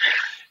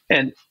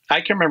and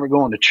I can remember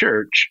going to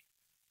church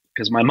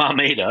because my mom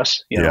made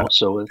us,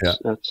 so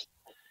it's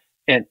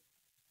and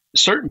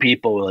certain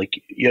people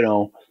like,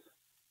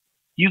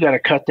 you got to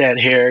cut that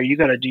hair. You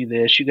got to do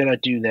this. You got to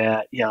do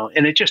that,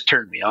 and it just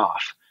turned me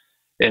off.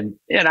 And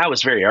I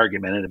was very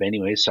argumentative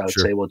anyway. So I would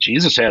say, well,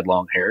 Jesus had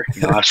long hair.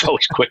 I was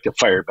always quick to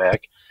fire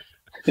back.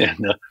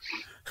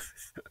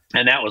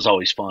 And that was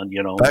always fun,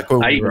 Back when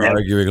we were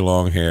arguing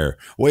long hair,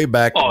 way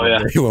back. Oh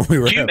yeah, when we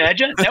were. Can you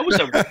imagine? That was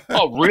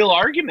a real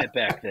argument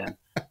back then.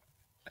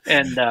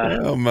 And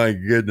oh my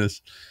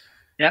goodness.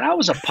 And I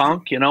was a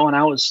punk, and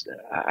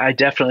I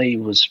definitely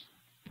was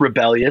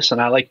rebellious,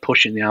 and I like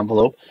pushing the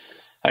envelope.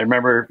 I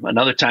remember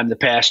another time the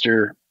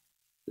pastor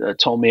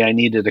told me I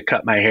needed to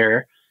cut my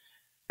hair,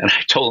 and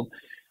I told him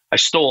I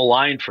stole a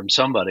line from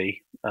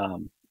somebody. I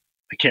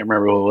can't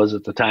remember who it was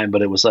at the time,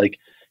 but it was like,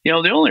 the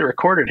only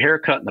recorded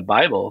haircut in the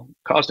Bible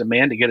caused a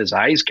man to get his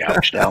eyes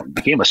gouged out and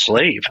became a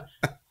slave.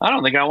 I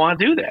don't think I want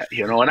to do that,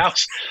 and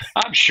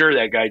I'm sure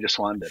that guy just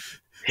wanted to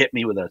hit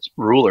me with a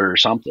ruler or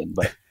something.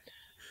 But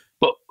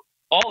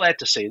all that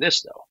to say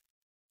this, though,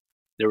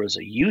 there was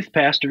a youth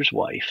pastor's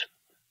wife,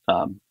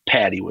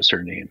 Patty was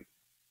her name.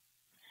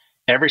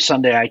 Every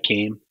Sunday I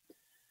came,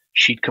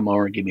 she'd come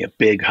over and give me a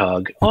big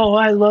hug. Oh,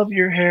 I love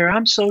your hair.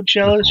 I'm so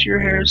jealous. Your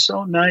hair is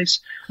so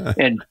nice.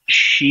 And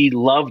she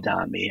loved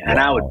on me. And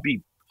I would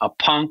be a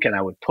punk, and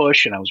I would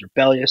push, and I was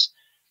rebellious,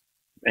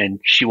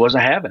 and she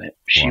wasn't having it.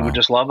 She would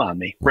just love on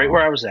me right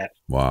where I was at.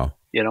 Wow.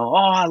 Oh,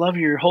 I love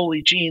your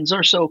holy jeans.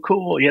 They're so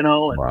cool,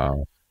 and,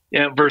 wow.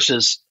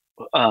 Versus,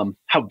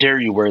 how dare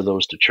you wear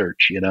those to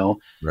church,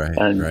 Right.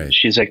 And right.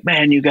 she's like,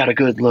 man, you got a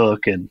good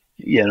look. And,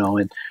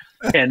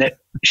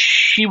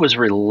 she was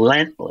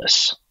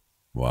relentless.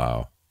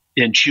 Wow.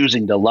 In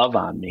choosing to love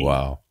on me.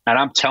 Wow. And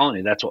I'm telling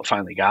you, that's what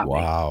finally got me.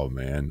 Wow,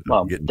 man.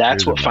 Well,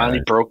 that's what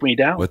finally broke me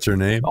down. What's her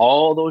name?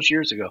 All those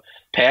years ago.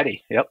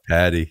 Patty. Yep.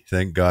 Patty.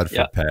 Thank God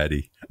for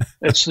Patty.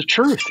 It's the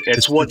truth.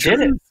 It's what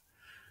did it.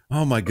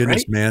 Oh my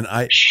goodness, man.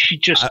 She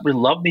just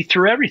loved me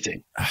through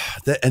everything.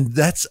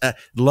 That's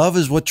love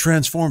is what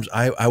transforms.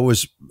 I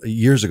was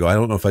years ago. I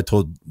don't know if I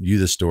told you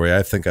this story.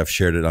 I think I've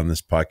shared it on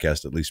this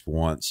podcast at least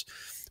once,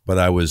 but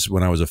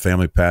when I was a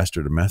family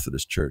pastor at a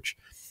Methodist church,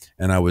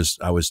 and I was,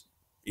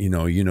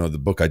 the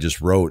book I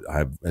just wrote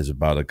is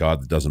about a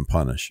God that doesn't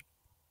punish.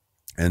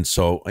 And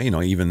so,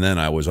 even then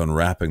I was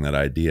unwrapping that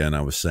idea, and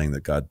I was saying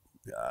that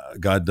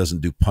God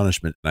doesn't do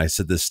punishment. And I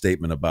said this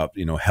statement about,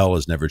 hell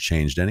has never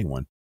changed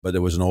anyone. But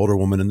there was an older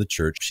woman in the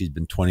church. She'd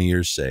been 20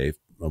 years saved.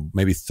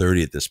 maybe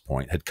 30 at this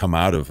point, had come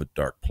out of a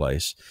dark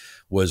place,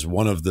 was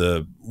one of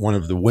the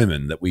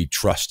women that we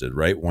trusted,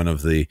 right? One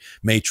of the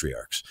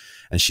matriarchs.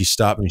 And she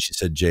stopped me and she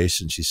said,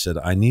 Jason, she said,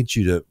 I need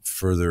you to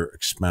further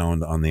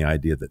expound on the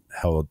idea that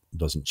hell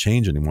doesn't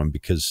change anyone,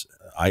 because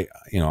I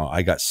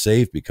got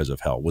saved because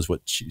of hell, was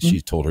what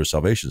she told her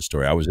salvation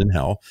story. I was in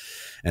hell,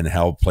 and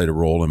hell played a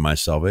role in my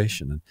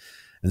salvation.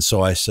 And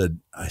so I said,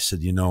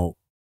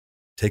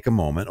 take a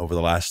moment over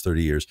the last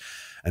 30 years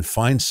and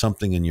find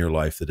something in your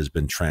life that has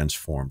been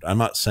transformed. I'm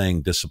not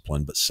saying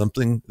discipline, but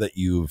something that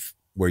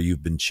where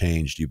you've been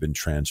changed, you've been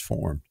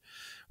transformed,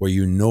 where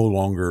you no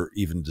longer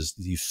even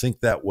you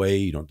think that way.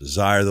 You don't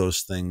desire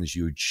those things.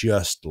 You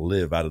just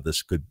live out of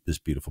this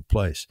beautiful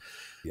place.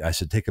 I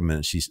said, take a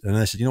minute. And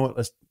I said, you know what?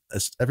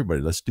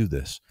 Let's do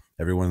this.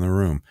 Everyone in the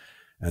room.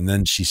 And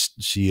then she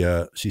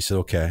said,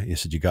 okay. He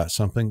said, you got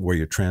something where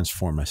you're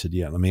transformed? I said,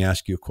 yeah. Let me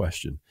ask you a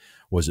question.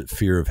 Was it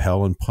fear of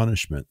hell and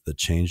punishment that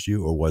changed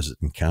you, or was it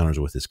encounters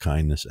with his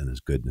kindness and his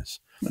goodness?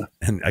 Yeah.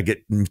 And I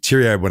get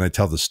teary-eyed when I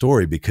tell the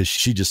story, because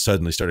she just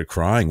suddenly started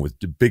crying with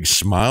a big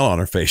smile on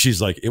her face.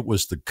 She's like, it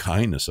was the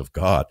kindness of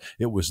God.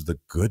 It was the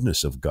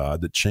goodness of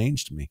God that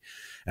changed me.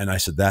 And I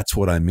said, that's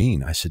what I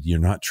mean. I said, you're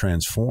not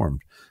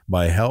transformed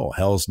by hell.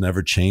 Hell's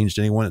never changed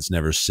anyone. It's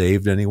never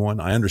saved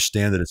anyone. I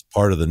understand that it's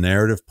part of the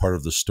narrative, part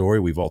of the story.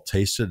 We've all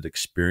tasted it,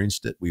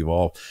 experienced it. We've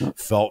all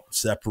felt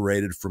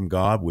separated from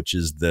God, which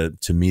is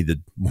to me,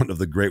 one of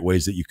the great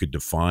ways that you could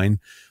define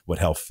what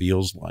hell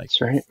feels like.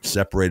 That's right.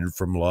 Separated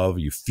from love.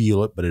 You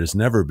feel it, but it has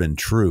never been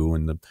true.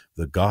 And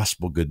the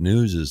gospel good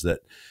news is that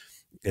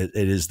it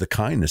is the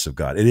kindness of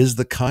God. It is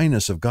the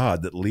kindness of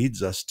God that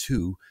leads us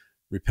to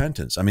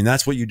repentance. I mean,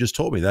 that's what you just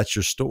told me. That's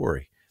your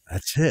story.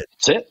 That's it.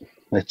 That's it.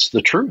 That's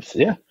the truth.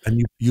 Yeah.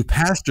 And you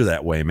pastor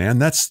that way, man.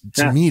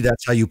 To me,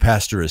 that's how you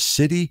pastor a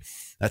city.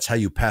 That's how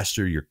you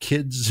pastor your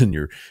kids and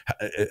or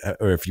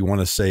if you want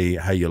to say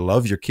how you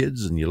love your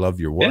kids and you love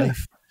your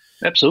wife.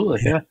 Yeah, absolutely.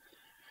 Yeah.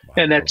 Wow.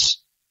 And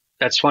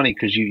that's funny,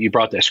 because you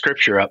brought that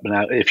scripture up,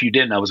 and if you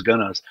didn't, I was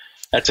gonna.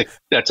 That's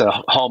a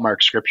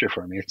hallmark scripture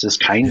for me. It's this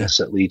kindness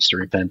that leads to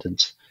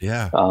repentance.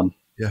 Yeah.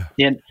 Yeah.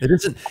 And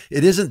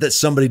it isn't that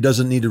somebody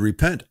doesn't need to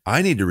repent.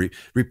 I need to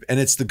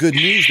and it's the good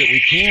news that we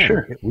can.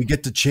 Sure. We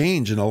get to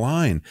change and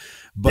align.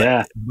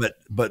 But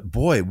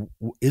boy,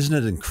 isn't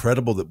it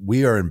incredible that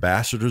we are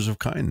ambassadors of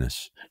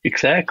kindness?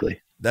 Exactly.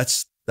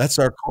 That's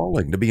our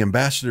calling, to be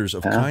ambassadors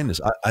of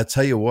kindness. I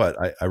tell you what,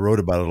 I wrote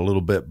about it a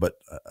little bit, but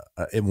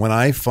when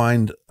I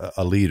find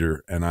a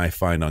leader and I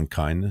find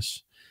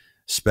unkindness,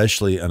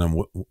 especially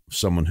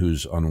someone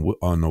who's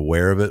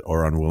unaware of it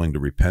or unwilling to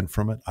repent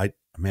from it, I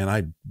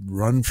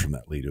run from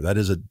that leader. That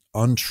is an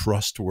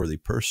untrustworthy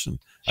person.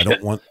 I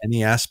don't want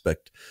any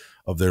aspect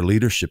of their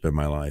leadership in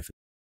my life.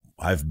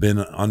 I've been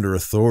under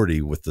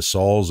authority with the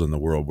Sauls in the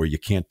world where you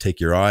can't take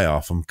your eye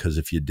off them, because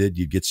if you did,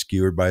 you'd get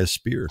skewered by a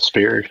spear.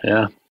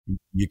 Yeah.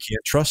 You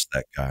can't trust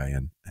that guy.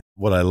 And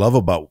what I love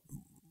about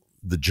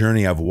the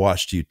journey I've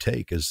watched you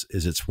take is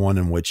it's one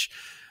in which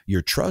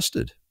you're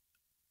trusted.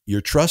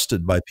 You're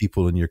trusted by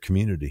people in your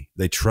community.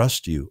 They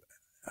trust you.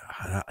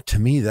 To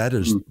me, that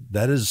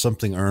is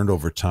something earned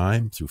over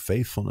time through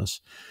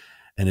faithfulness.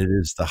 And it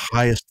is the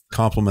highest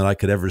compliment I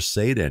could ever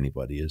say to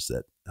anybody, is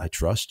that I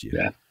trust you.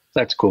 Yeah,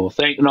 that's cool.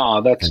 That's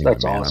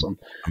man, awesome.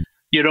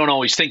 You don't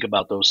always think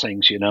about those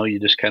things, you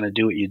just kind of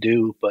do what you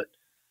do,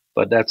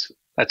 but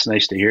that's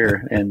nice to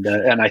hear. And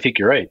I think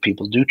you're right.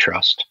 People do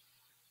trust,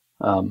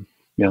 that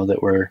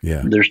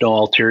there's no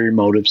ulterior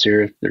motives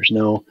here. There's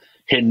no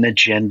hidden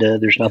agenda.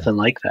 There's nothing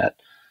like that.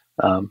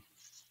 And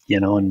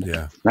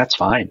that's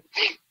fine.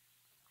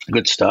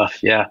 Good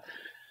stuff. Yeah.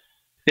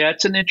 Yeah.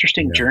 It's an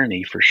interesting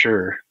journey for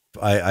sure.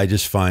 I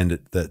just find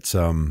it that,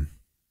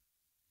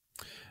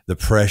 the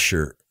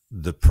pressure,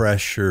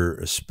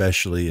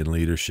 especially in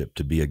leadership,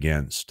 to be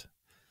against,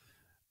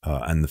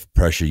 and the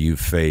pressure you've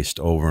faced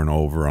over and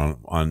over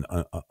on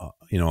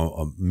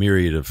a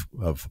myriad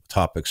of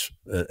topics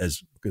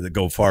that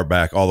go far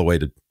back, all the way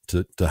to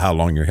how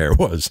long your hair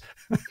was.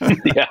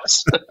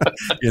 Yes.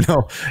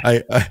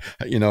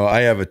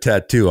 I have a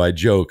tattoo. I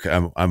joke.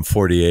 I'm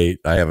 48.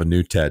 I have a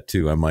new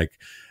tattoo. I'm like,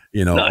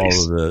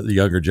 nice. All of the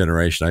younger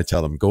generation, I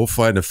tell them, go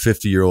find a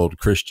 50-year-old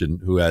Christian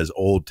who has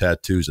old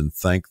tattoos and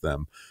thank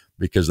them,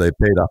 because they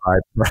paid a high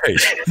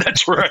price.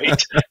 That's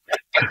right.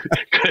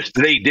 Because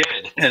they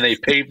did, and they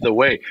paved the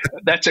way.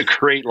 That's a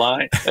great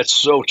line. That's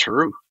so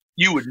true.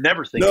 You would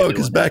never think. No,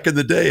 because back in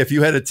the day, if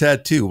you had a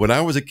tattoo, when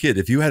I was a kid,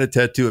 if you had a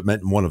tattoo, it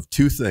meant one of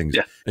two things.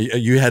 Yeah.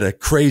 You had a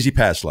crazy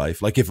past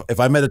life. Like if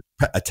I met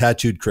a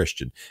tattooed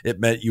Christian, it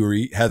meant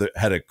you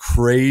had a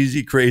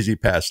crazy, crazy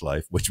past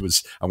life, which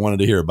was, I wanted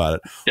to hear about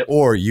it. Yep.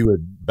 Or you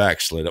had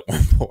backslid at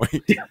one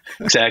point. Yeah,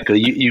 exactly.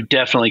 You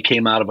definitely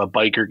came out of a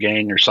biker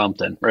gang or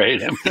something,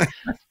 right?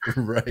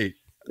 Right.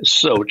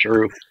 So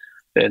true.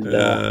 And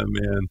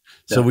man,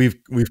 so we've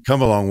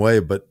come a long way,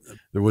 but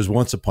there was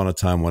once upon a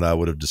time what I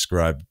would have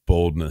described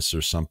boldness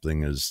or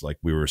something as like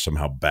we were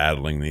somehow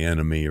battling the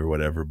enemy or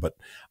whatever. But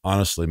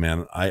honestly,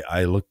 man,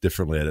 I look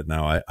differently at it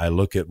now. I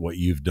look at what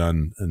you've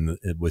done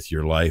with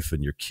your life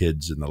and your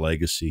kids and the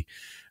legacy,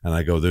 and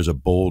I go, there's a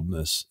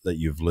boldness that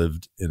you've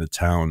lived in a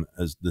town,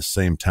 as the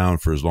same town,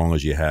 for as long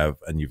as you have,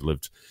 and you've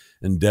lived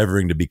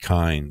endeavoring to be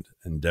kind,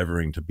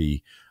 endeavoring to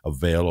be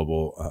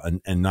available,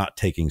 and not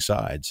taking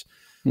sides.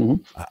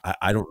 Mm-hmm.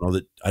 I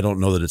don't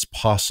know that it's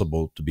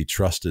possible to be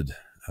trusted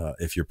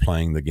if you're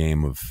playing the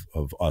game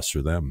of us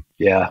or them.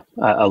 Yeah,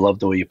 I love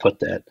the way you put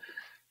that.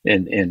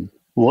 And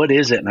what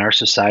is it in our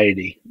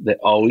society that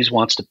always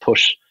wants to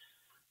push,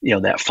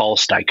 that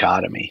false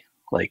dichotomy?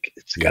 Like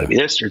it's got to be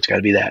this or it's got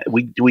to be that.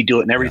 We do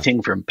it in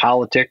everything from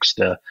politics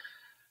to,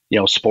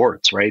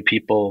 sports, right?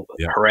 People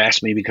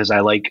harass me because I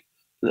like,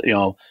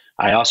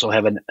 I also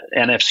have an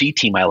NFC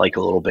team I like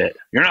a little bit.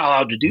 You're not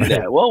allowed to do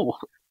that. Whoa.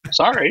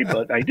 Sorry,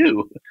 but I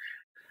do.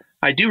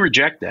 I do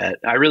reject that.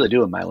 I really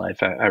do in my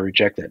life. I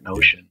reject that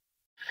notion.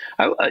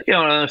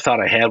 Another thought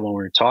I had when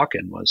we were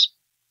talking was,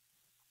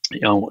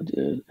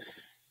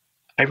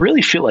 I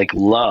really feel like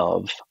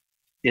love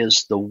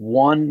is the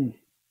one.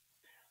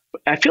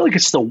 I feel like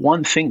it's the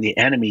one thing the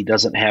enemy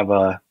doesn't have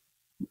a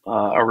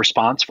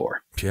response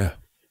for. Yeah.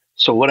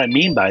 So what I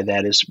mean by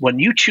that is when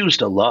you choose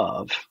to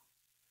love,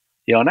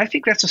 and I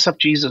think that's the stuff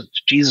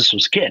Jesus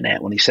was getting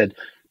at when he said,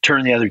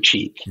 turn the other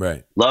cheek,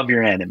 right? Love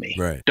your enemy,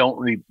 right?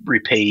 Don't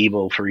repay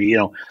evil for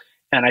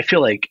And I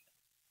feel like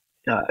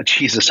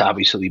Jesus,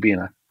 obviously being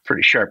a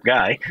pretty sharp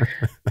guy,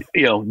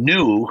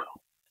 knew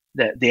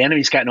that the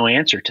enemy's got no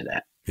answer to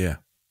that. Yeah.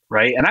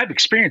 Right. And I've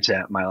experienced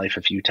that in my life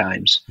a few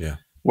times. Yeah.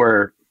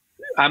 Where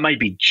I might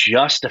be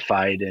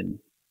justified in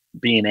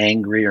being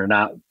angry or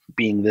not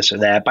being this or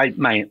that by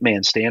my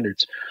man's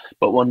standards,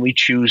 but when we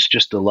choose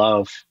just to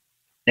love,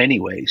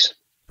 anyways,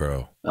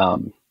 bro,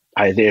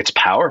 I think it's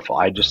powerful.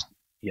 I just.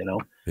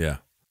 Yeah.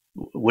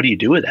 What do you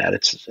do with that?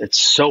 It's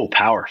so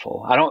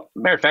powerful.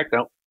 Matter of fact,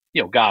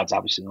 God's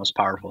obviously the most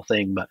powerful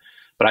thing, but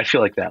I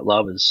feel like that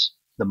love is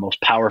the most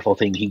powerful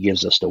thing he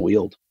gives us to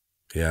wield.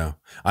 Yeah.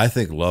 I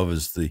think love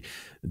is the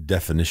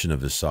definition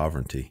of his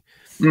sovereignty.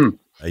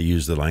 I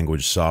use the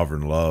language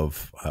sovereign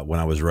love.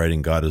 When I was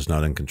writing God is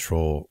Not in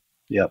Control.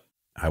 Yep.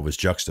 I was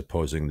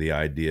juxtaposing the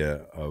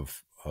idea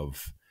of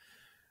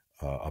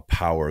a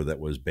power that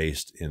was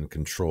based in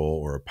control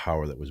or a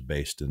power that was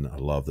based in a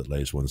love that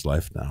lays one's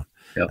life down.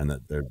 Yep. And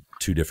that they're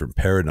two different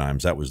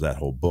paradigms. That was that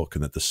whole book.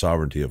 And that the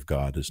sovereignty of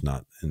God is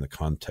not in the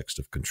context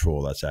of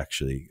control. That's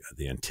actually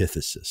the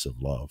antithesis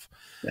of love.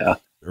 Yeah.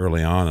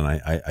 Early on, and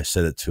I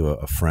said it to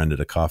a friend at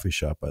a coffee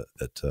shop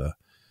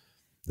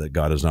that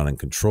God is not in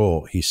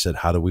control. He said,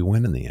 how do we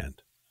win in the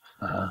end?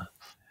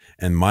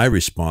 And my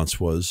response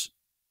was,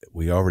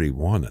 we already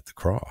won at the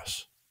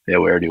cross. Yeah,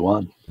 we already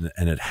won.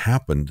 And it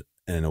happened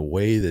in a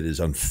way that is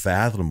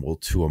unfathomable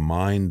to a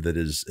mind that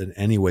is in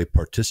any way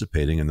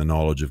participating in the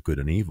knowledge of good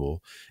and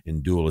evil,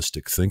 in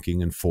dualistic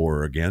thinking and for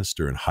or against,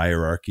 or in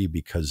hierarchy,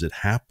 because it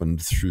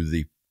happened through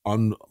the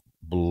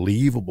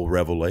unbelievable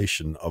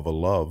revelation of a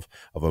love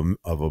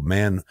of a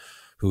man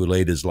who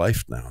laid his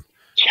life down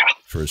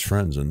for his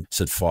friends and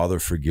said, Father,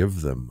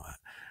 forgive them.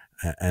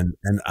 And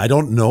I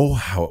don't know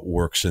how it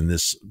works in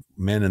this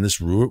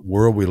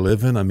world we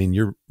live in. I mean,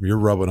 you're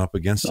rubbing up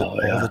against it all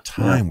the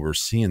time. Yeah. We're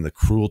seeing the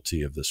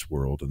cruelty of this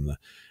world, and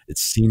it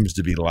seems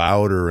to be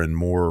louder and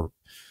more.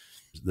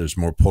 There's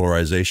more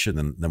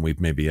polarization than we've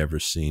maybe ever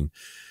seen,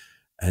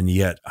 and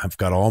yet I've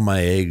got all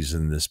my eggs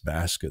in this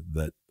basket.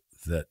 That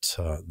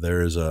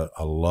there is a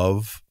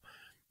love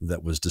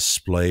that was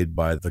displayed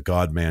by the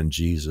God-man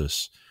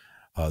Jesus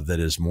that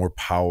is more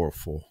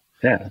powerful.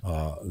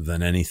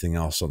 Than anything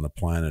else on the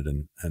planet,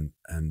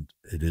 and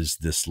it is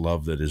this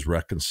love that is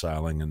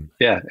reconciling. And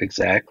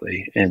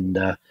exactly.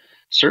 And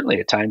certainly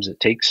at times it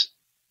takes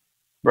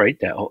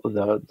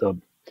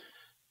that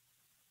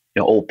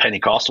the old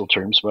Pentecostal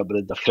terms, but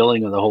the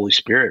filling of the Holy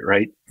Spirit,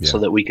 right? Yeah. So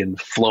that we can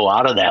flow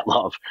out of that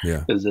love.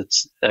 Yeah, because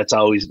that's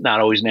not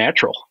always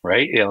natural,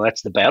 right?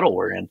 That's the battle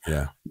we're in.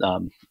 Yeah.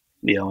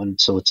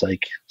 And so it's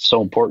like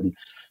so important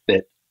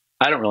that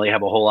I don't really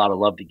have a whole lot of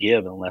love to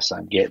give unless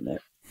I'm getting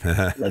it.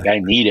 Like I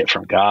need it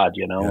from God,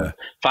 Yeah. If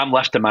I'm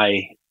left to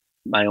my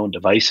own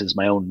devices,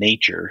 my own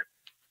nature,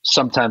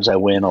 sometimes I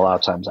win, a lot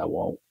of times I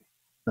won't.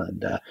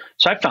 And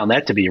so I found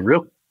that to be a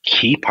real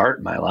key part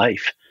in my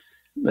life,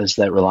 is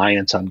that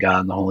reliance on God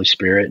and the Holy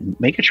Spirit, and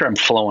making sure I'm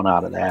flowing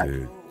out of that.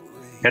 Dude.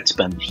 That's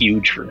been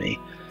huge for me.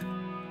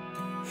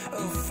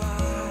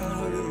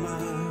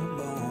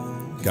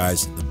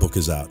 Guys, the book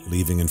is out,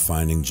 Leaving and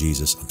Finding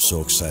Jesus. I'm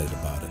so excited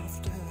about it.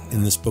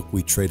 In this book,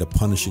 we trade a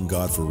punishing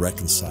God for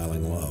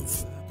reconciling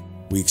love.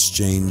 We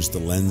exchange the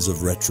lens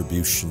of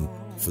retribution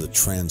for the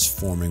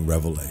transforming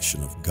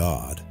revelation of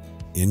God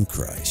in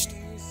Christ,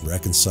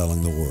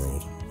 reconciling the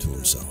world to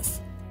himself.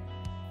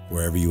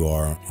 Wherever you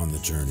are on the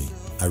journey,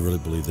 I really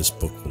believe this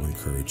book will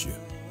encourage you.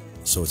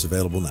 So it's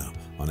available now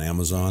on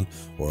Amazon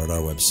or at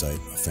our website,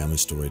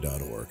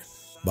 afamilystory.org.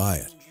 Buy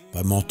it.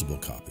 Buy multiple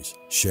copies.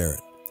 Share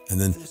it. And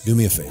then do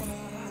me a favor.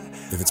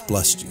 If it's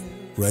blessed you,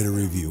 write a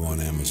review on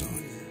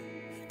Amazon.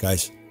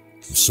 Guys,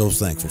 I'm so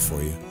thankful for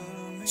you.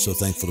 So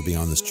thankful to be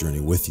on this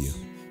journey with you,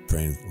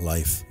 praying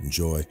life and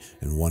joy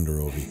and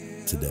wonder over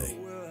you today.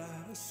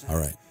 All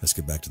right, let's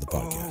get back to the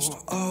podcast.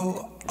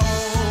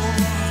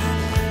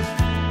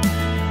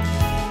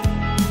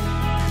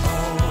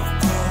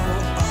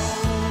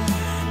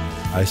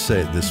 I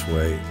say it this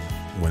way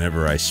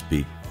whenever I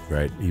speak,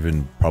 right?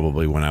 Even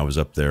probably when I was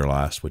up there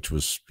last, which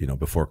was,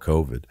 before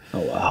COVID.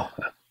 Oh, wow.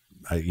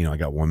 I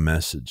got one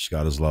message.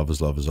 God is love.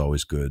 His love is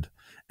always good.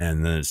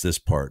 And then it's this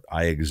part.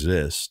 I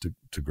exist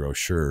to grow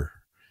sure.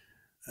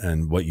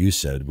 And what you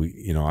said,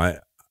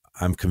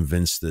 I'm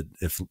convinced that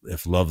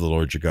if love the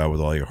Lord your God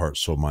with all your heart,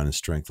 soul, mind, and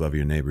strength, love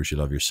your neighbors, you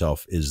love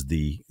yourself, is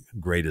the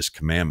greatest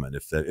commandment.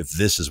 If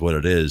this is what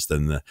it is,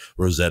 then the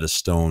Rosetta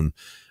Stone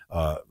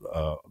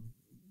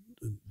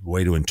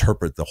way to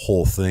interpret the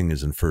whole thing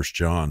is in 1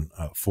 John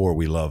 4,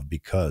 we love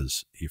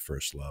because he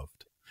first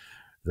loved.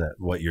 That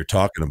what you're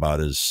talking about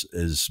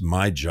is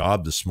my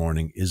job this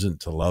morning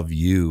isn't to love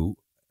you.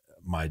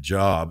 My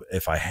job,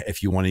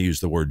 if you want to use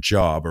the word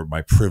job, or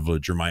my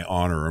privilege or my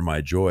honor or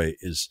my joy,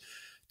 is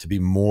to be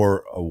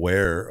more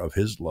aware of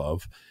his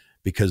love,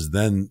 because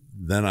then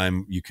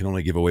you can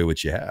only give away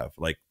what you have.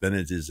 Like, then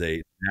it is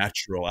a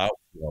natural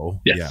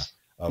outflow. Yes.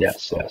 Yeah.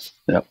 Yes.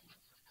 Yep.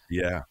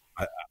 Yeah.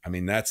 I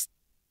mean, that's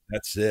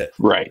it.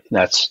 Right.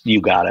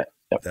 You got it.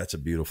 Yep. That's a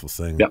beautiful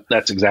thing. Yep.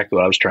 That's exactly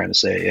what I was trying to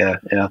say. Yeah.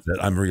 Yeah. That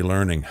I'm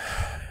relearning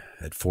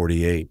at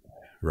 48,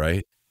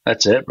 right?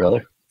 That's it,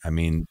 brother. I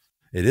mean,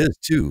 it is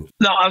too.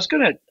 No, I was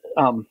going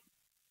to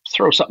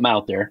throw something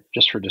out there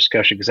just for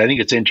discussion, because I think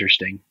it's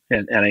interesting.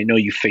 And I know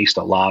you faced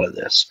a lot of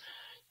this,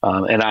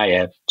 and I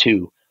have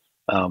too.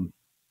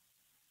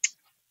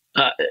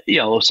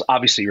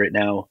 Obviously right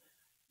now,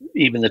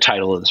 even the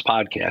title of this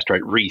podcast,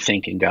 right?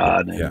 Rethinking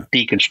God and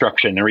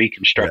deconstruction and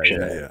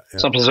reconstruction. Yeah.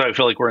 Sometimes I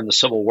feel like we're in the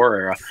Civil War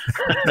era.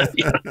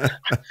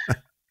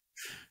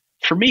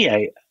 For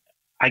me,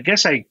 I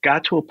guess I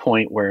got to a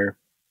point where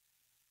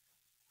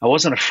I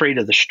wasn't afraid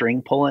of the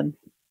string pulling,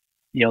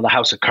 the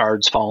house of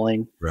cards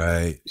falling.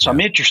 Right. So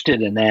I'm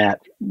interested in that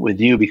with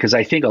you, because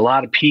I think a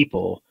lot of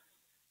people,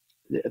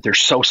 they're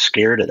so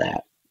scared of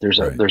that. There's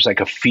like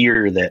a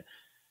fear that,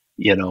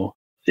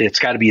 it's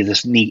got to be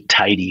this neat,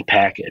 tidy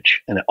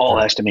package, and it all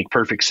has to make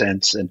perfect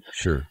sense. And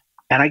sure.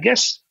 And I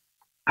guess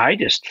I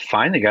just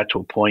finally got to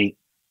a point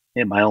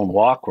in my own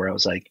walk where I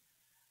was like,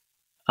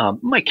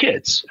 my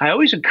kids, I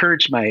always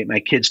encouraged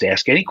my kids to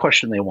ask any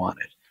question they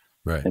wanted.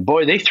 Right. And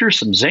boy, they threw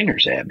some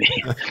zingers at me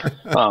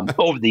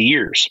over the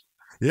years.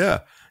 Yeah.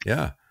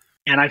 Yeah.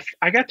 And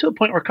I got to a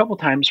point where a couple of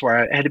times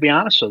where I had to be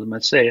honest with them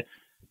and say,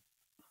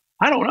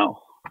 I don't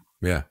know.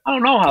 Yeah. I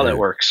don't know how that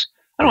works.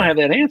 I don't have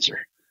that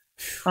answer.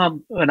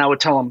 And I would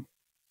tell them,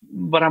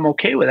 but I'm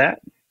okay with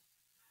that.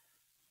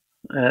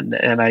 And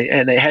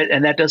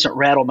that doesn't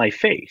rattle my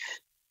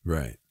faith.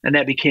 Right. And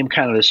that became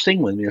kind of this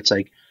thing with me. It's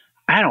like,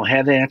 I don't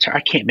have the answer.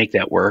 I can't make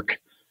that work,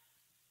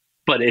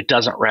 but it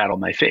doesn't rattle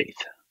my faith.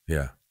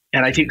 Yeah.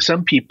 And I think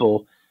some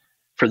people,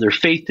 for their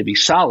faith to be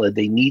solid,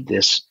 they need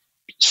this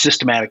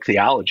systematic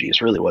theology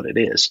is really what it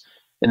is.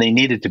 And they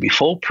need it to be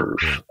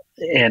foolproof.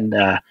 Yeah. And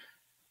I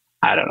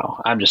don't know.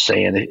 I'm just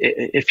saying,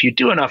 if you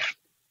do enough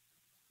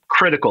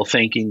critical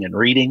thinking and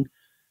reading,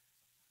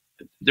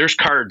 there's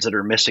cards that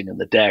are missing in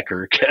the deck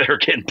or are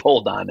getting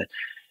pulled on it.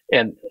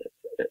 And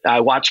I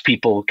watch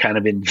people kind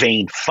of in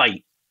vain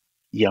fight,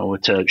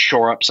 to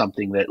shore up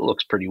something that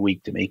looks pretty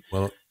weak to me,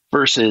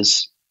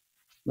 versus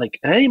like,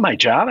 hey, my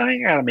job, I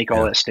ain't got to make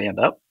all that stand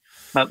up.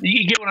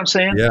 You get what I'm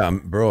saying? Yeah,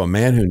 bro, a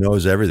man who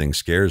knows everything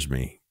scares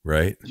me,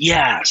 right?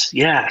 Yes,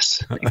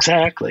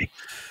 exactly.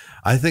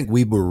 I think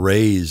we were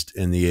raised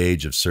in the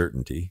age of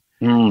certainty.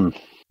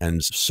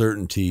 And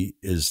certainty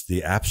is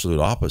the absolute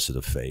opposite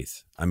of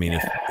faith. I mean,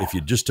 if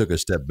you just took a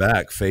step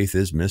back, faith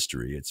is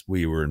mystery.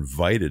 We were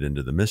invited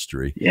into the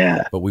mystery.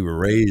 Yeah. But we were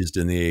raised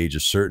in the age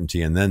of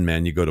certainty. And then,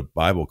 man, you go to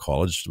Bible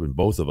college when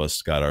both of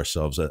us got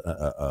ourselves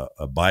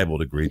a Bible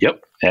degree.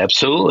 Yep,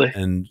 absolutely.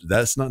 And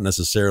that's not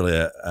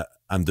necessarily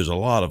there's a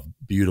lot of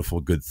beautiful,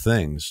 good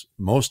things.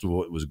 Most of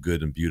what was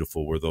good and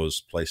beautiful were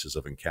those places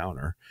of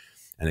encounter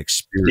and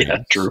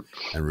experience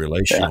and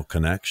relational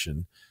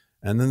connection.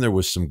 And then there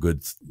was some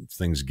good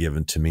things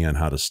given to me on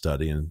how to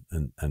study and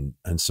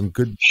some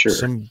good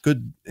some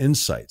good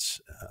insights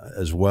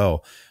as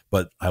well.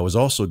 But I was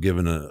also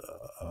given a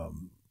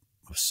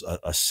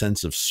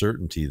sense of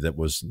certainty that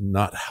was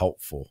not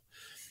helpful.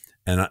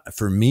 And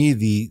for me,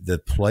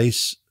 the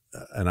place,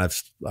 and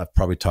I've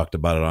probably talked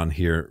about it on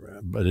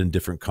here, but in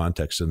different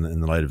contexts in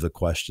the light of the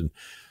question,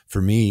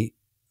 for me,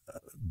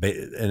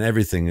 and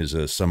everything is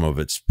a sum of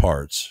its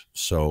parts.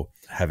 So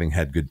having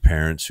had good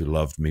parents who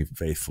loved me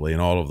faithfully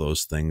and all of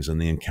those things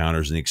and the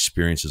encounters and the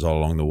experiences all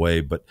along the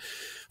way. But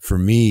for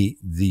me,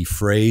 the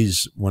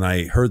phrase, when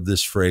I heard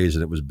this phrase,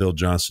 and it was Bill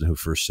Johnson who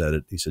first said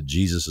it, he said,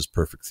 Jesus is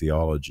perfect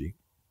theology.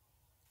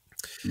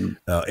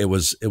 It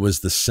was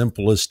the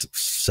simplest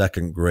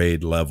second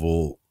grade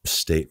level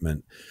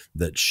statement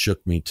that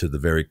shook me to the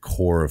very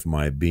core of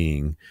my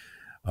being.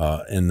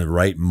 in the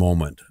right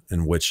moment,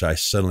 in which I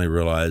suddenly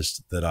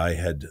realized that I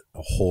had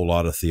a whole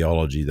lot of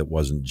theology that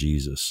wasn't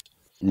Jesus.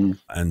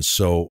 And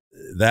so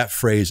that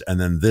phrase, and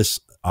then this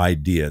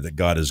idea that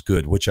God is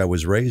good, which I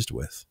was raised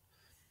with,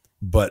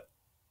 but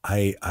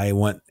I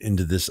went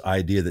into this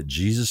idea that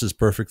Jesus is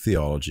perfect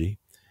theology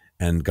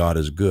and God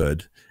is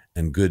good,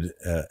 and good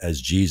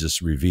as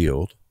Jesus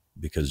revealed,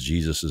 because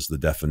Jesus is the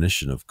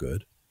definition of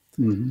good.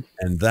 Mm-hmm.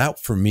 And that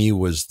for me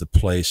was the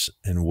place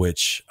in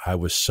which I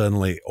was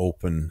suddenly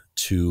open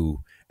to,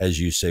 as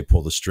you say,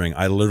 pull the string.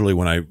 I literally,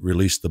 when I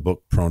released the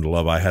book Prone to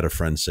Love, I had a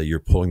friend say, "You're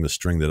pulling the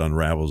string that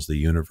unravels the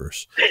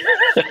universe."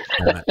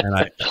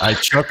 and I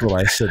chuckled.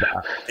 I said,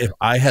 "If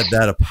I had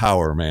that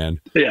power,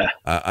 man." Yeah.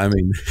 I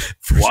mean,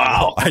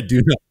 wow. I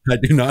do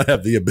not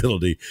have the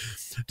ability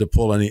to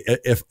pull any.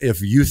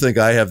 If you think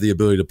I have the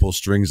ability to pull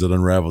strings that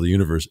unravel the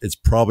universe, it's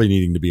probably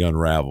needing to be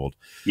unraveled.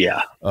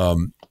 Yeah.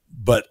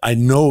 But I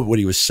know what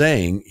he was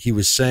saying. He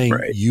was saying,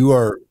 right, you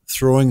are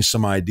throwing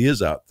some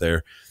ideas out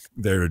there.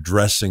 They're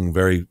addressing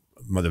the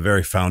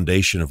very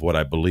foundation of what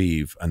I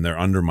believe, and they're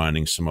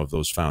undermining some of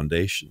those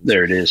foundations.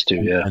 There it is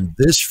too, yeah. And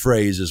this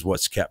phrase is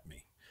what's kept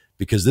me,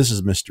 because this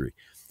is mystery.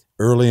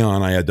 Early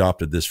on, I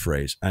adopted this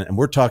phrase, and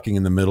we're talking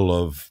in the middle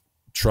of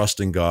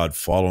trusting God,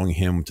 following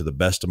him to the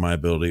best of my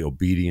ability,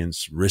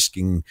 obedience,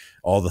 risking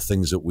all the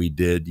things that we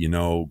did,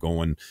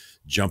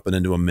 jumping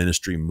into a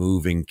ministry,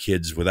 moving,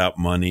 kids without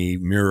money,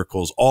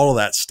 miracles, all of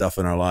that stuff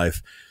in our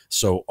life.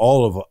 So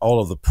all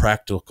of the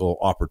practical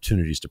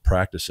opportunities to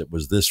practice it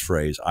was this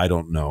phrase: I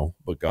don't know,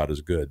 but God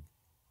is good.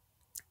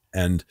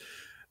 And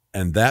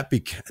that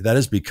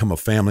has become a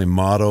family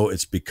motto.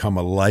 It's become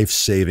a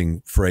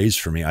life-saving phrase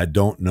for me. I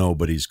don't know,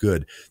 but he's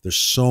good. There's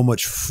so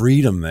much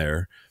freedom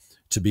there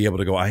to be able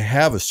to go, I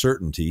have a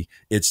certainty.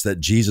 It's that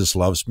Jesus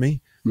loves me.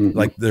 Mm-hmm.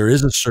 Like, there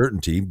is a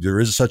certainty. There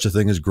is such a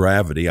thing as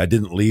gravity. I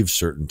didn't leave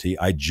certainty.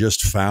 I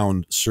just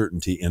found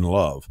certainty in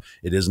love.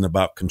 It isn't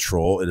about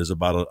control. It is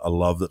about a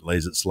love that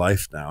lays its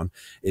life down.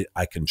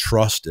 I can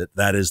trust it.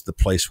 That is the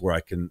place where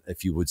I can,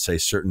 if you would say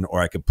certain,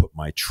 or I could put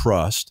my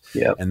trust.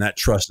 Yep. And that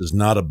trust is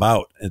not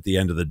about, at the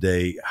end of the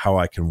day, how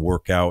I can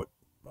work out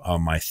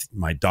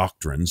my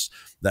doctrines.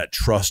 That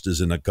trust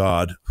is in a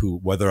God who,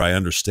 whether I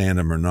understand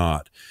him or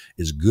not,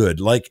 is good.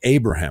 Like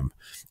Abraham,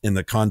 in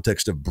the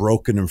context of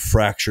broken and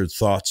fractured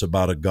thoughts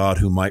about a God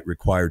who might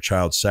require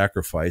child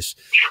sacrifice,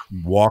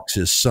 walks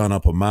his son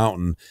up a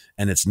mountain,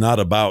 and it's not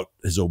about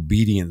his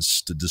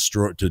obedience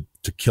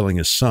to killing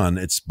his son.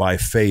 It's by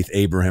faith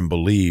Abraham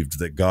believed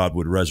that God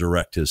would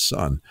resurrect his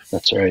son.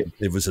 That's right.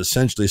 It was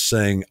essentially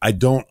saying, I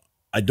don't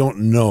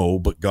know,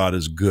 but God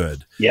is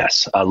good.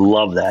 Yes, I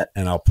love that.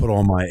 And I'll put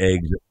all my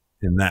eggs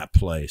in that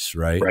place,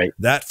 right? Right.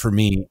 That for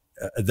me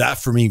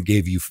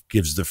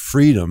gives the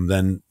freedom.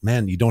 Then,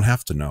 man, you don't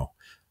have to know.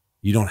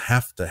 You don't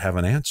have to have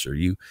an answer.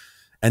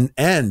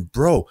 And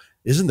bro,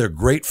 isn't there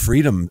great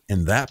freedom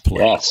in that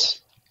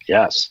place?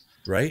 Yes.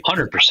 Right?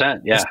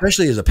 100%. Yeah.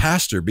 Especially as a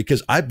pastor,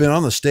 because I've been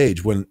on the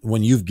stage when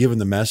you've given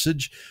the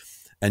message,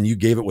 and you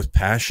gave it with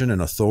passion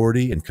and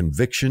authority and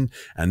conviction,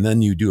 and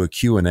then you do a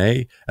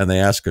Q&A and they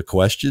ask a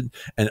question,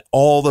 and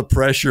all the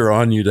pressure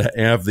on you to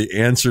have the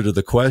answer to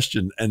the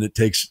question, and it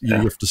takes you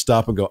have to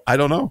stop and go, I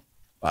don't know.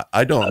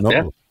 I don't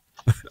know.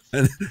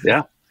 Yeah.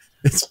 Yeah.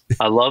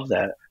 I love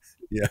that.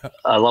 Yeah.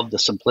 I love the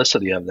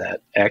simplicity of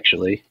that,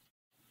 actually.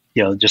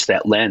 Just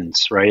that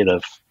lens, right,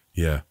 of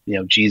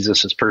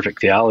Jesus is perfect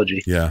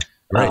theology. Yeah.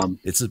 Right.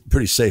 It's a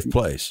pretty safe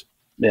place.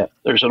 Yeah.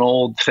 There's an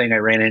old thing I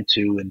ran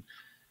into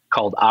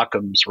called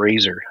Occam's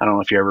razor. I don't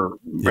know if you ever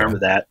remember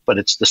that, but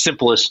it's the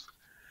simplest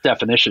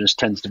definition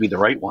tends to be the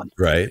right one.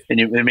 Right. And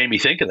it made me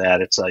think of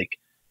that. It's like,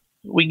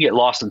 we can get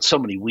lost in so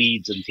many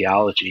weeds in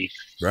theology,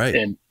 right?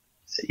 And,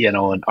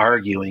 and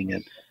arguing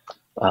and,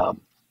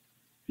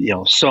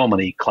 so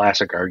many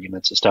classic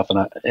arguments and stuff.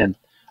 And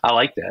I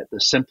like that.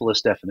 The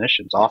simplest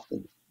definition is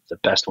often the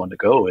best one to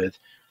go with.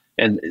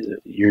 And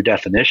your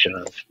definition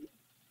of,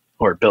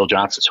 or Bill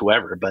Johnson's,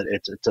 whoever, but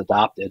it's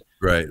adopted.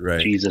 Right.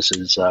 Jesus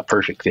is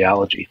perfect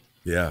theology.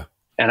 Yeah.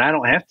 And I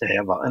don't have to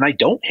have, and I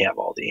don't have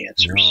all the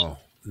answers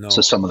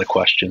to some of the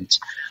questions.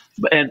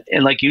 And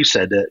like you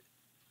said, that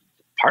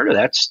part of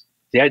that's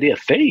the idea of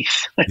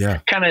faith.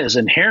 Yeah. Kind of is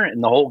inherent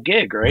in the whole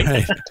gig,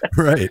 right?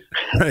 Right.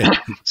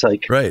 It's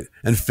like, right.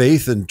 And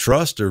faith and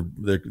trust are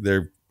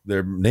they're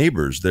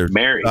neighbors. They're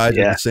married. Sides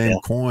of the same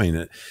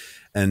coin,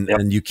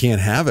 and you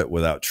can't have it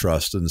without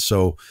trust. And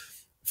so,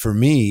 for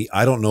me,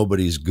 I don't know, but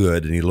he's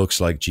good, and he looks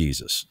like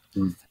Jesus.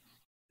 Mm.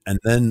 And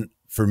then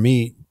for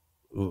me,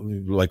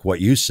 like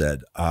what you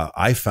said,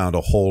 I found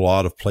a whole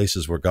lot of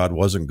places where God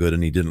wasn't good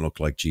and he didn't look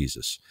like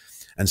Jesus.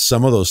 And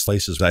some of those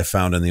places I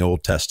found in the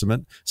Old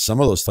Testament, some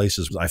of those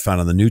places I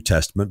found in the New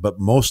Testament, but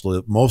most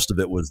of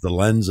it was the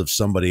lens of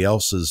somebody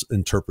else's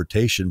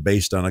interpretation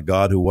based on a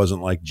God who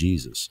wasn't like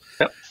Jesus.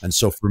 Yep. And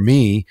so for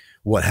me,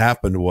 what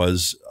happened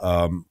was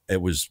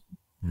it was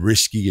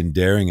risky and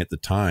daring at the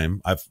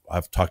time.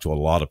 I've talked to a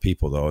lot of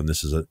people, though, and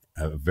this is a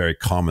very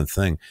common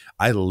thing.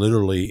 I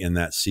literally, in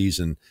that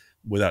season,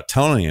 without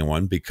telling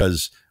anyone,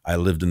 because I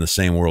lived in the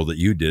same world that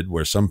you did,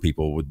 where some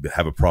people would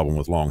have a problem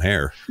with long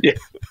hair. Yeah.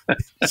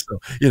 So,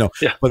 you know,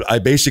 yeah. But I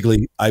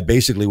basically,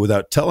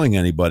 without telling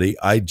anybody,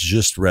 I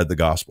just read the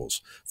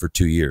Gospels for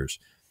 2 years,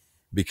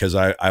 because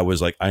I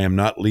was like, I am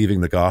not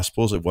leaving the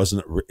Gospels. It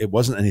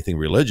wasn't anything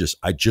religious.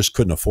 I just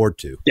couldn't afford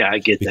to. Yeah, I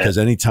get that. Because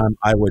anytime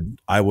I would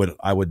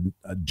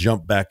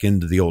jump back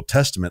into the Old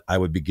Testament, I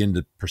would begin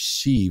to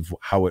perceive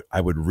how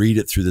I would read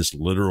it through this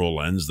literal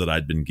lens that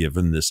I'd been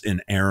given, this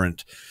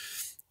inerrant,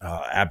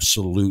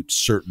 absolute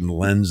certain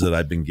lens that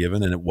I'd been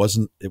given. And it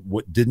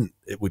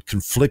would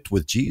conflict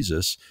with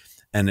Jesus,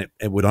 and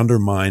it would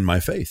undermine my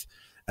faith.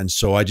 And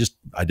so I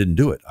didn't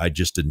do it. I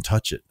just didn't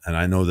touch it. And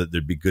I know that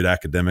there'd be good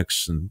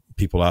academics and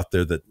people out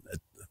there that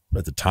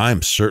at the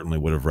time certainly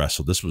would have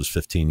wrestled. This was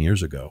 15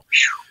 years ago.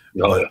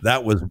 But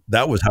that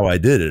was how I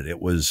did it. It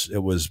was,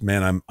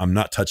 man, I'm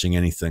not touching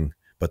anything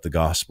but the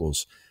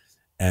Gospels,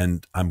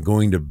 and I'm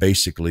going to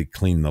basically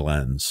clean the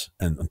lens,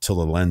 and until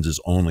the lens is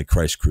only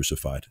Christ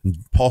crucified. And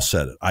Paul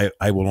said it.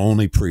 I will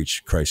only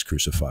preach Christ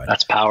crucified.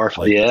 That's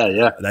powerful. Like,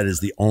 yeah. That is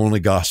the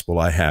only gospel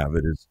I have.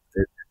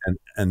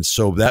 And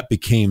so that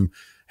became,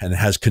 and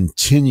has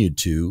continued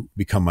to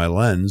become, my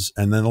lens.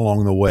 And then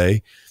along the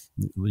way,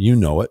 you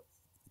know it,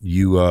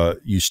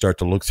 you start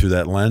to look through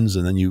that lens,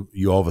 and then you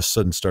all of a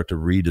sudden start to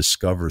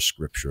rediscover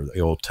Scripture,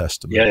 the Old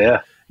Testament.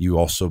 Yeah. You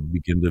also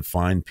begin to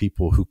find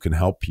people who can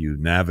help you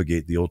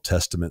navigate the Old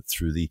Testament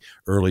through the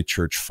early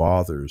church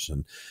fathers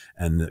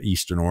and the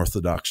Eastern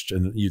Orthodox,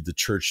 and the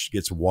church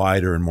gets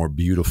wider and more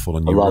beautiful,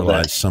 and you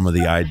realize some of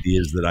the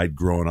ideas that I'd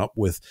grown up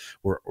with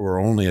were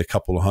only a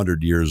couple of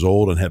 100 years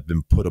old and have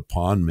been put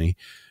upon me,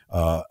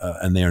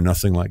 and they are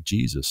nothing like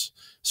Jesus.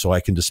 So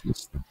I can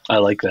dismiss them. I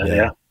like that.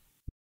 Yeah.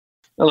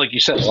 Well, like you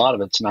said, a lot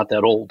of it's not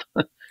that old.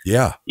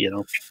 Yeah. You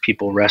know,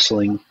 people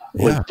wrestling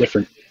with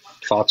different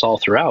thoughts all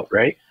throughout,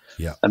 right?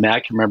 Yeah. I mean, I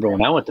can remember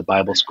when I went to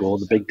Bible school,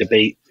 the big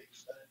debate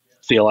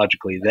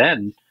theologically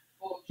then,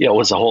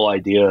 was the whole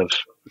idea of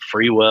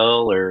free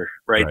will or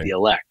the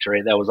elect,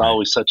 right? That was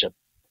always such a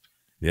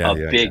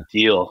big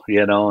deal,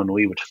 and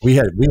we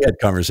had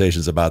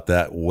conversations about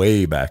that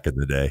way back in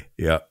the day.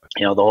 Yeah.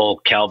 The whole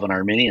Calvin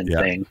Arminian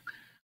thing.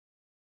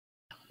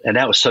 And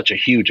that was such a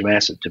huge,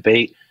 massive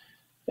debate.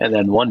 And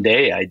then one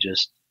day the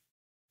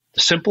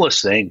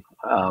simplest thing,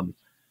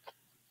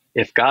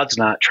 if God's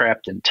not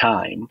trapped in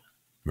time,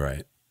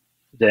 right,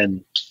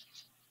 then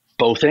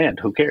both and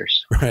who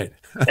cares? Right.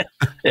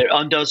 It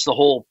undoes the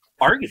whole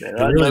argument.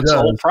 It really undoes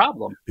the whole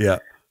problem. Yeah.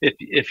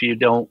 If you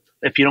don't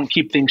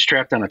keep things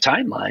trapped on a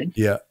timeline.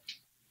 Yeah.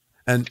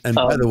 And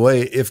by the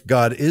way, if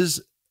God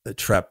is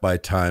trapped by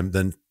time,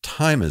 then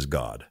time is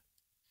God.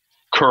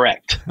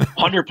 Correct.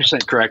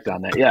 100% correct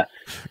on that. Yeah.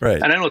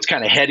 Right. And I know it's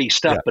kind of heady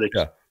stuff, but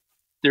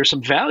there's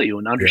some value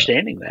in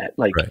understanding that.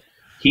 Like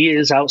he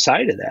is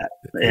outside of that.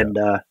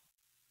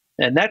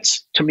 And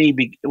that's, to me,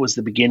 it was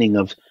the beginning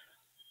of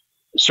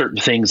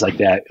certain things like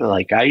that.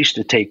 Like I used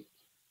to take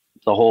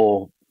the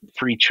whole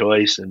free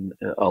choice and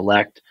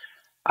elect.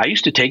 I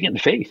used to take it in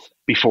faith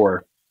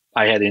before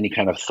I had any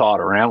kind of thought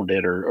around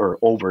it or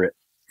over it.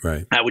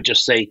 Right. I would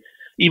just say,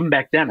 even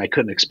back then, I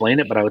couldn't explain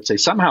it, but I would say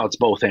somehow it's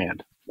both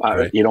and.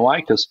 You know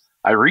why? Because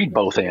I read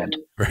both and.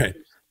 Right.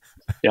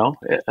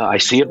 I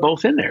see it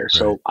both in there.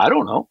 So I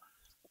don't know.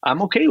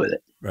 I'm okay with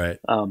it. Right.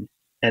 And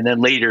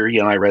then later,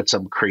 I read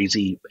some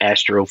crazy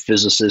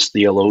astrophysicist,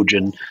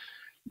 theologian,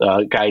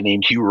 guy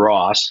named Hugh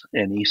Ross,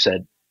 and he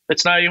said,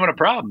 it's not even a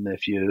problem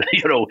if you,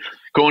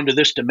 go into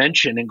this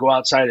dimension and go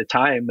outside of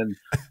time. And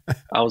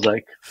I was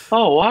like,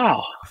 oh,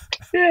 wow.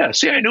 Yeah.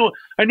 See, I knew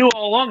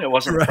all along it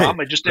wasn't a problem.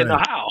 I just didn't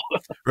know how.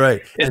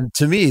 Right. And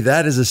to me,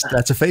 that's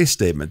a faith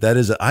statement. That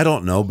is, I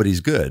don't know, but he's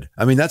good.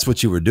 I mean, that's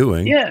what you were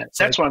doing. Yeah.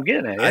 That's what I'm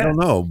getting at. Yeah. I don't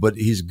know, but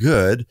he's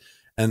good.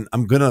 And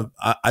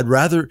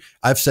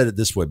I've said it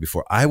this way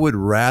before. I would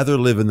rather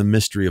live in the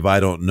mystery of I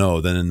don't know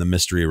than in the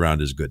mystery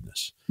around his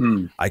goodness.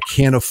 I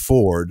can't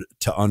afford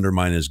to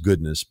undermine his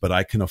goodness, but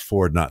I can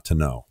afford not to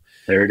know.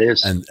 There it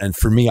is. And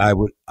for me, I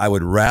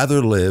would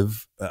rather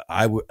live.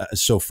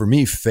 So for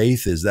me,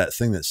 faith is that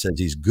thing that says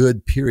he's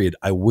good, period.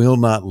 I will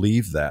not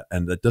leave that.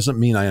 And that doesn't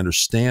mean I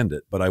understand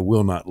it, but I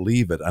will not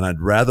leave it. And I'd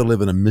rather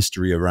live in a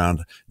mystery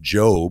around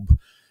Job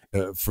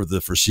for the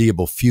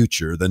foreseeable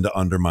future than to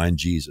undermine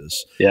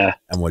Jesus and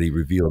what he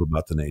revealed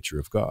about the nature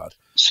of God.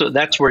 So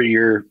that's where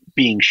your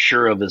being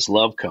sure of his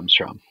love comes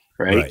from,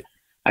 right?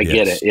 I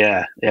get it.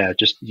 Yeah.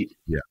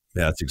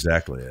 That's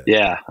exactly it.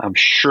 Yeah. I'm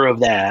sure of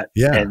that.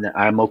 Yeah. And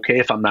I'm okay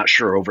if I'm not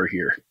sure over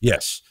here.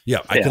 Yes. Yeah.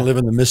 I can live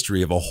in the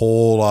mystery of a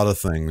whole lot of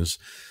things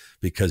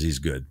because he's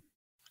good.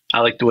 I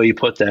like the way you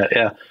put that.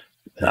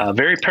 Yeah.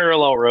 Very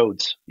parallel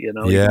roads,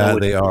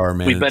 they are,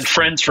 man. We've been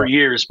friends for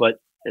years, but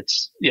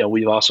it's,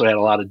 we've also had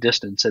a lot of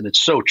distance, and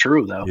it's so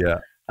true though. Yeah.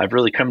 I've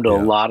really come to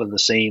a lot of the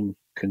same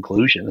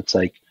conclusion. It's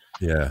like,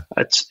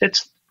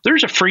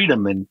 there's a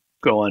freedom in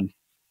going,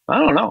 I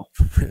don't know.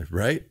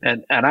 Right.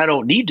 And I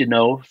don't need to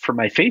know for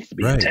my faith to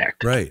be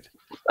intact. Right.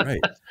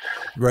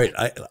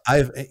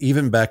 I've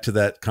even back to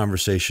that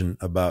conversation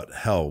about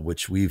hell,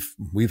 which we've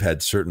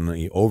had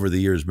certainly over the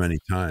years, many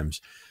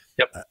times.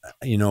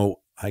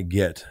 I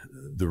get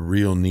the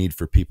real need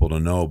for people to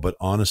know, but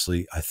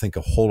honestly, I think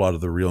a whole lot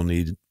of the real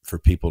need for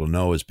people to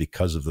know is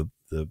because of the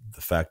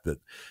fact that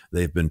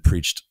they've been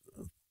preached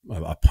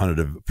a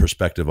punitive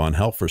perspective on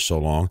hell for so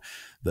long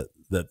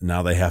that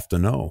now they have to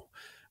know.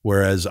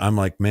 Whereas I'm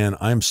like, man,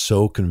 I'm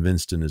so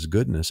convinced in his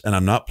goodness, and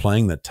I'm not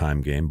playing that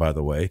time game, by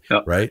the way,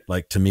 right?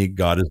 Like, to me,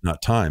 God is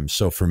not time.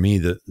 So for me,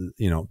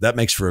 that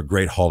makes for a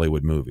great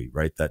Hollywood movie,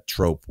 right? That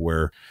trope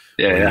where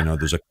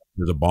there's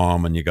a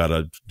bomb and you got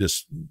to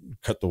just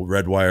cut the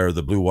red wire or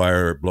the blue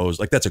wire, it blows.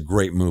 Like, that's a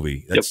great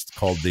movie. That's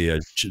called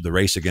the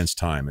Race Against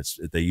Time.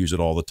 They use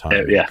it all the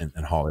time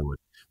in Hollywood.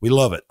 We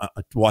love it.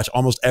 Watch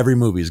almost every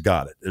movie's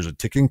got it. There's a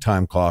ticking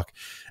time clock,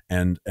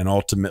 and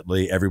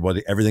ultimately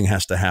everything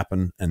has to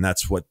happen, and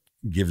that's what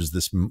gives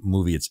this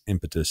movie its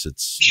impetus.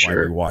 It's why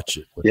we watch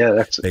it with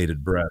that's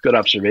bated breath. Good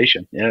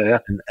observation.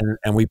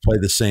 And we play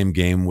the same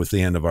game with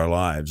the end of our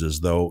lives,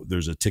 as though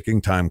there's a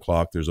ticking time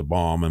clock, there's a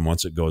bomb, and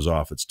once it goes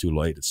off, it's too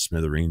late. It's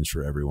smithereens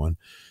for everyone.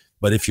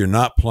 But if you're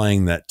not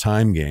playing that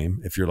time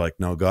game, if you're like,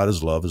 no, God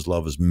is love, his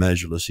love is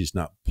measureless, he's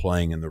not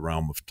playing in the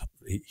realm of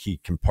he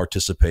can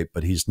participate,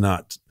 but he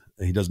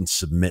doesn't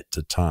submit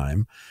to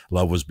time.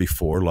 Love was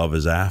before, love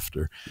is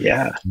after.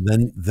 Yeah.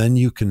 Then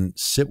you can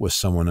sit with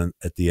someone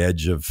at the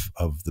edge of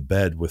the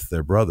bed with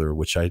their brother,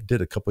 which I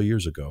did a couple of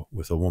years ago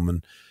with a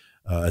woman,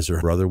 as her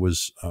brother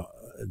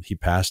he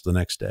passed the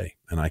next day,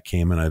 and I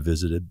came and I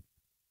visited.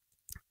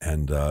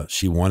 And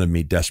she wanted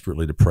me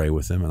desperately to pray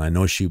with him, and I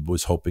know she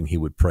was hoping he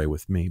would pray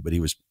with me, but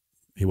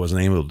he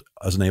wasn't able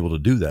to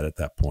do that at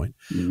that point.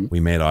 Mm-hmm. We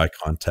made eye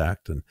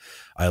contact, and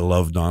I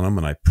loved on him,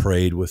 and I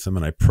prayed with him,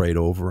 and I prayed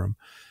over him,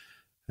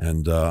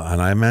 and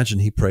I imagine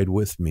he prayed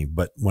with me.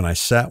 But when I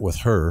sat with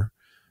her,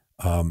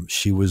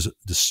 she was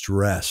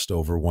distressed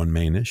over one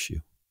main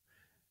issue,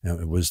 and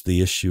it was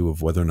the issue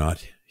of whether or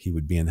not he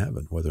would be in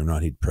heaven, whether or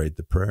not he'd prayed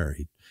the prayer.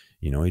 He'd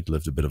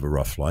lived a bit of a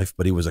rough life,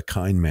 but he was a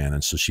kind man.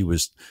 And so she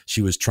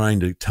was trying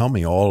to tell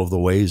me all of the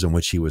ways in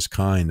which he was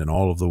kind, and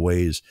all of the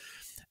ways.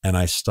 And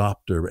I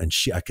stopped her, and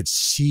I could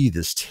see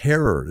this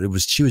terror.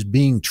 She was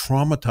being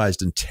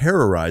traumatized and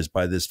terrorized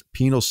by this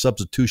penal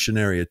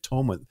substitutionary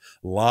atonement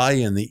lie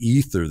in the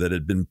ether that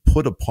had been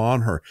put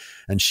upon her,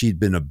 and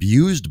she'd been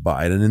abused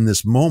by it. And in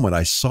this moment,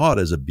 I saw it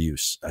as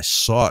abuse. I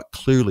saw it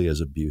clearly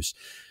as abuse.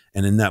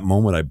 And in that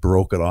moment, I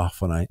broke it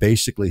off, and I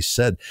basically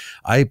said,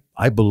 I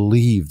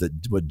believe that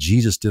what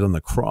Jesus did on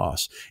the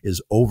cross is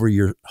over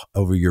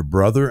your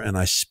brother. And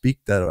I speak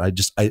that.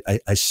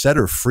 I set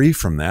her free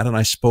from that, and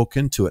I spoke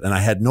into it, and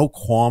I had no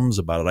qualms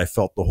about it. I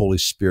felt the Holy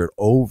Spirit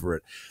over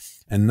it.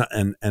 And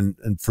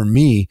for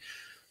me,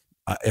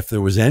 if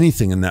there was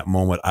anything in that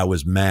moment, I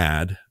was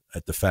mad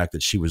at the fact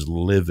that she was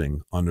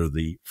living under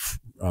the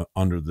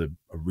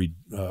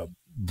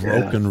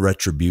broken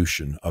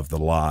retribution of the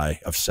lie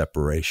of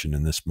separation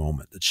in this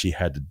moment, that she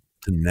had to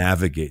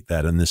navigate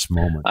that in this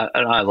moment.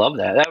 I love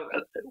that.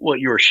 What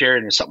you were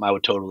sharing is something I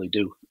would totally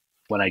do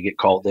when I get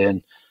called in.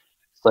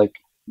 It's like,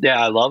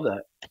 I love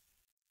that.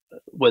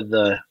 With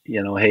the,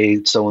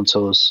 hey,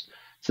 so-and-so's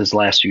his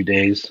last few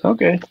days.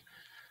 Okay.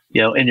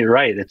 And you're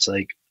right. It's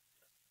like,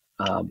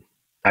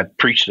 I've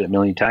preached it a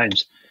million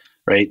times,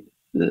 right?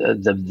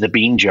 The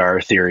bean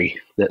jar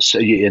theory,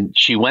 and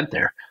she went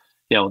there.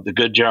 The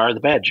good jar, the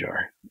bad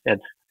jar.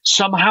 And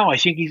somehow I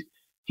think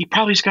he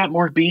probably's got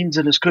more beans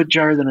in his good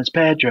jar than his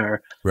bad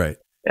jar. Right.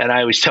 And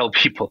I always tell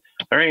people,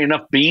 there ain't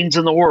enough beans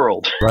in the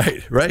world.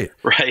 Right. Right.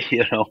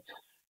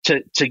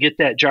 To get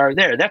that jar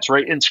there. That's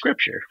right in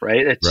scripture,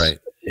 right? It's right.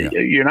 Yeah.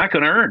 You're not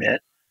going to earn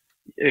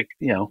it.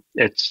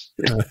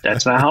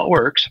 That's not how it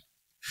works.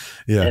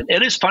 Yeah. And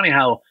it is funny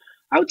how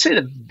I would say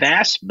the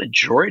vast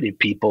majority of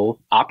people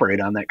operate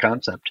on that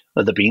concept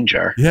of the bean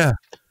jar. Yeah.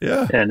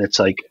 Yeah. And it's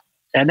like,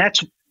 and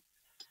that's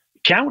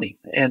counting.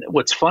 And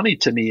what's funny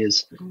to me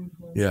is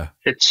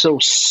it's so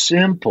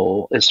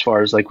simple as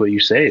far as like what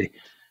you say.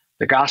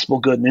 The gospel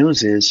good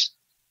news is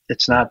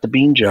it's not the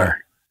bean jar.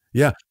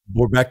 Yeah.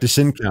 We're back to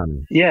sin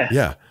counting. Yeah.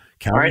 Yeah.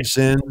 Counting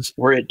sins.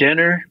 We're at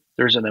dinner.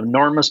 There's an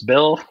enormous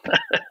bill.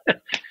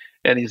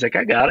 And he's like,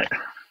 I got it.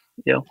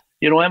 You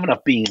don't have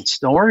enough beans.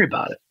 Don't worry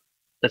about it.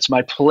 That's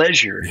my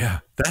pleasure. Yeah.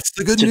 That's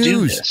the good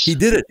news. He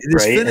did it. It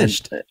is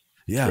finished.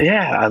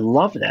 Yeah. I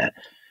love that.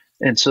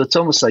 And so it's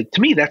almost like,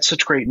 to me, that's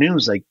such great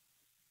news. Like,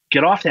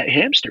 get off that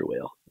hamster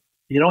wheel.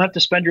 You don't have to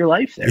spend your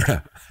life there.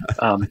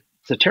 Yeah.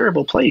 It's a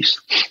terrible place.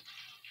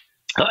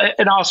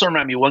 And also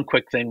remind me one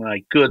quick thing,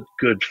 my good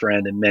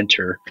friend and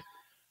mentor,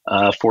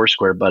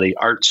 Foursquare buddy,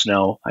 Art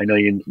Snow. I know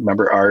you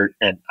remember Art,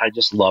 and I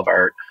just love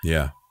Art.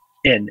 Yeah.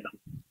 And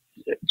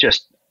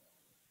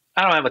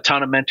I don't have a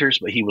ton of mentors,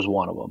 but he was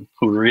one of them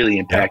who really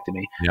impacted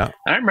me. Yeah.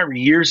 And I remember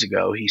years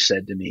ago, he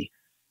said to me,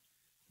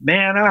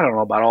 man, I don't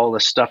know about all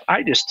this stuff.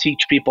 I just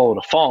teach people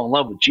to fall in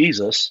love with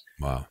Jesus.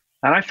 Wow.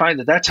 And I find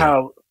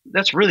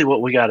that's really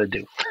what we got to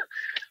do.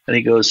 And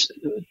he goes,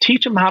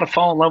 teach them how to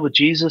fall in love with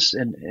Jesus.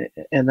 And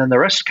then the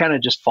rest kind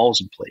of just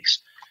falls in place.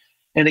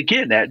 And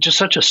again, that just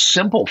such a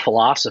simple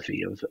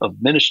philosophy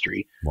of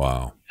ministry.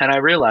 Wow. And I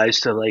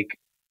realized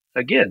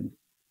again,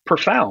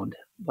 profound,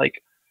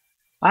 like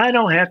I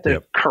don't have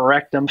to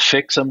correct them,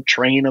 fix them,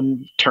 train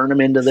them, turn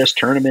them into this,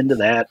 turn them into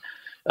that.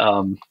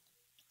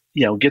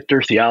 Get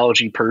their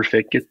theology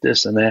perfect, get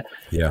this and that.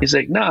 Yeah. He's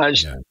like, no, I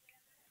just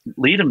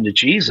lead them to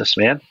Jesus,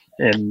 man.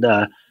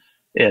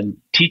 And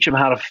teach them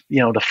how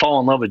to fall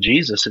in love with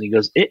Jesus. And he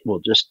goes, it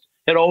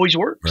always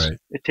works. Right.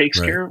 It takes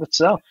care of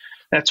itself.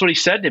 That's what he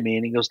said to me.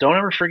 And he goes, don't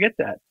ever forget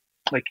that.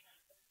 Like,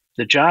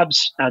 the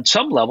jobs on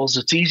some levels,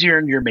 it's easier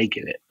and you're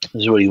making it,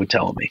 is what he would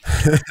tell me.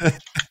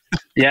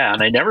 Yeah.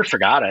 And I never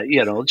forgot it.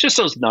 It's just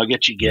those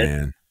nuggets you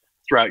get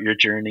throughout your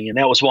journey. And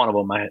that was one of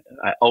them. I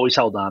always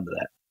held on to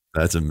that.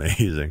 That's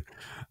amazing.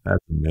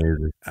 That's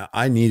amazing.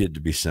 I need it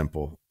to be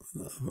simple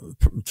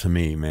to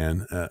me,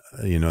 man.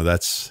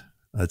 That's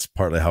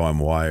partly how I'm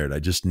wired. I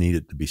just need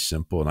it to be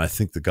simple. And I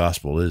think the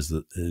gospel is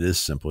that it is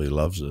simple. He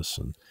loves us.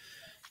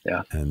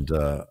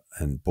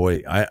 And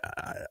boy,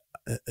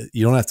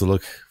 you don't have to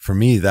look for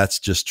me. That's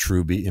just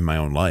true in my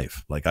own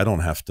life. Like, I don't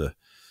have to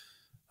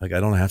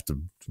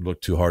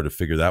look too hard to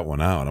figure that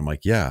one out. I'm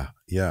like, yeah.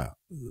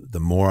 The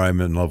more I'm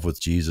in love with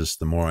Jesus,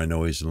 the more I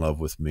know he's in love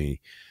with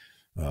me.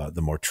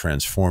 The more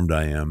transformed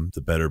I am,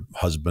 the better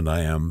husband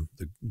I am,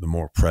 the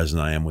more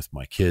present I am with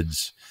my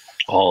kids.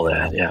 All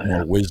that, the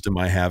more wisdom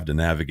I have to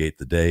navigate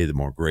the day, the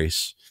more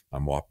grace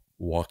I'm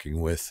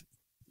walking with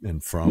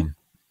and from.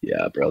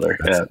 Yeah, brother.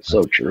 That's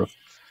so true.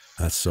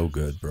 That's so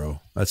good,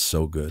 bro. That's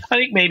so good. I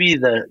think maybe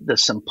the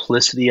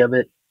simplicity of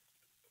it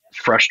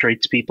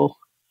frustrates people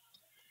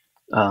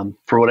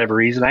for whatever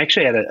reason. I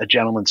actually had a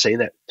gentleman say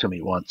that to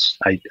me once.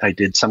 I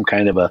did some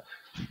kind of a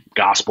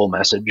gospel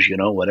message,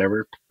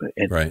 whatever.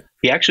 And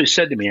he actually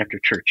said to me after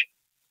church,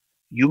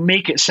 you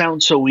make it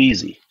sound so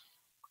easy.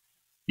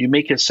 You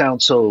make it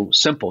sound so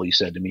simple, he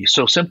said to me,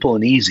 so simple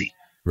and easy.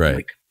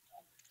 Right.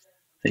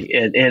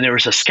 And there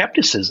was a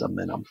skepticism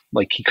in him.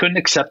 Like, he couldn't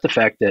accept the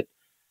fact that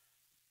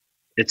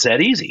it's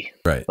that easy.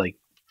 Right. Like,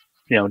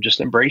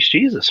 just embrace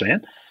Jesus,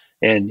 man.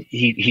 And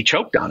he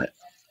choked on it.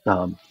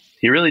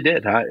 He really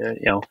did.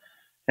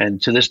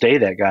 And to this day,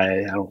 that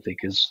guy, I don't think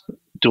is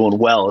doing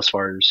well as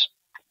far as,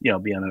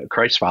 being a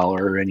Christ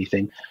follower or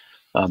anything.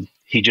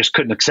 He just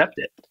couldn't accept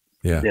it.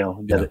 Yeah.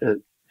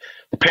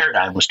 The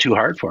paradigm was too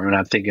hard for him. And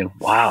I'm thinking,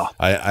 wow.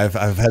 I've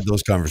had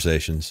those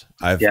conversations.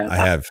 I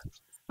have.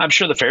 I'm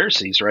sure the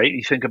Pharisees, right?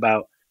 You think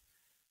about,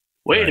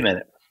 wait a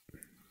minute.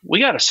 We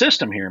got a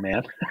system here,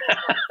 man.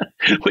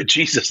 With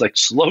Jesus, like,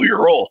 slow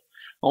your roll.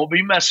 Don't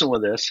be messing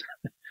with this.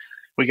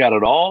 We got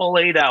it all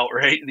laid out,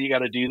 right? And you got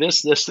to do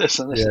this, and this.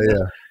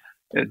 Yeah.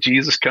 And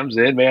Jesus comes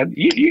in, man.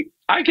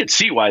 I could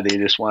see why they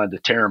just wanted to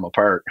tear him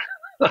apart.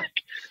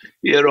 Like,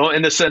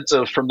 in the sense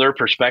of, from their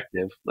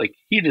perspective, like,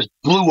 he just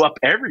blew up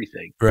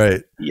everything.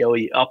 Right.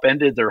 He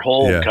upended their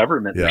whole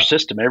government, their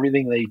system,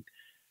 everything they,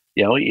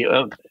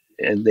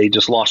 and they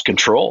just lost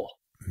control.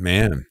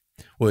 Man.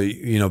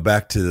 Well,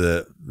 back to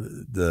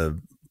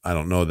the I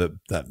don't know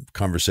that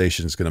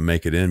conversation is going to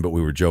make it in, but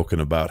we were joking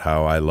about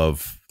how I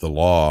love the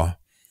law.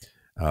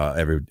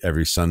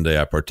 Every Sunday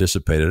I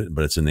participated,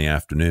 but it's in the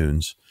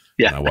afternoons.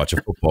 Yeah. And I watch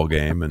a football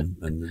game and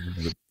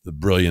the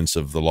brilliance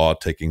of the law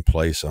taking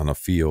place on a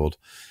field.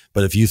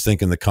 But if you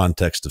think in the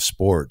context of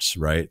sports,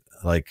 right?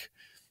 Like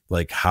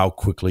how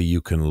quickly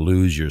you can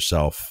lose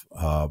yourself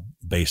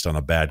based on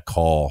a bad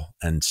call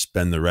and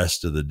spend the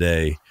rest of the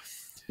day.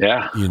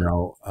 Yeah.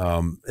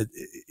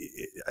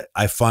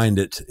 I find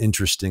it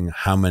interesting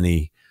how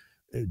many,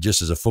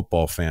 just as a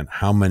football fan,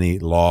 how many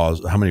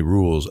laws, how many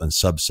rules and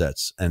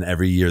subsets, and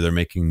every year they're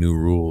making new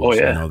rules. Oh,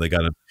 yeah. They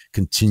got to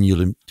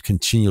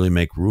continually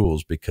make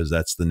rules because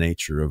that's the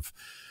nature of.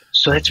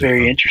 So that's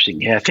very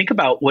interesting. Yeah. Think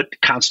about what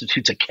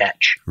constitutes a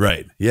catch.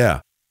 Right.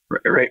 Yeah.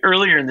 Right.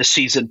 Earlier in the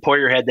season,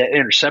 Poyer had that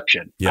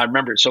interception. Yeah. I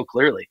remember it so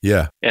clearly.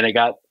 Yeah. And it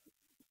got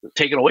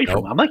taken away from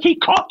him. I'm like, he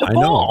caught the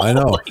ball. I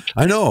know.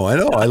 I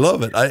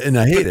love it. I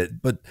hate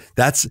it, but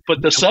that's.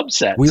 But the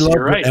subsets, we love,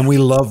 you're right. And we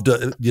love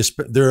to. It's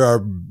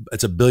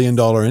a $1 billion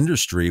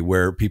industry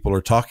where people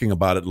are talking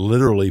about it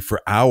literally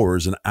for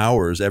hours and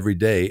hours every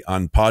day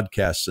on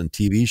podcasts and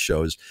TV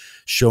shows,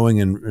 showing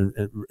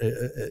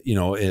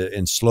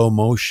in slow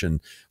motion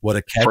what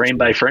a catch, frame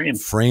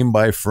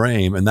by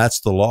frame, and that's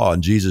the law.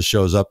 And Jesus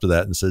shows up to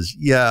that and says,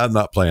 "Yeah, I'm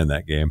not playing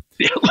that game."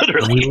 Yeah,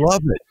 literally. And we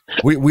love it.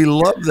 We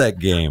love that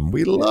game.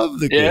 We love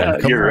the game.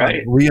 Yeah, you're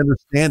right. We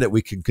understand it.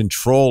 We can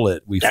control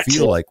it. We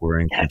feel like we're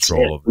in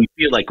control of it. We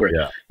feel like we're.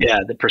 Yeah.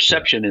 The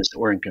perception is that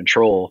we're in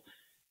control,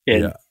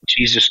 and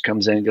Jesus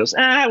comes in and goes,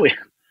 we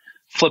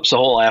flips the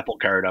whole apple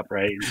cart up,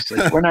 right? It's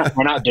like, we're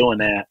not doing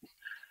that.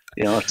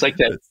 It's like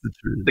that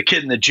the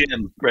kid in the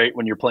gym, right?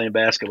 When you're playing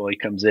basketball, he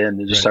comes in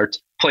and just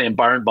starts playing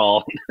barn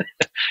ball.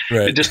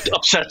 Right. It just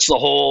upsets the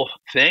whole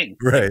thing.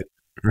 Right.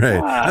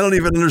 I don't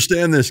even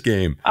understand this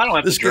game. I don't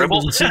have this to dribble.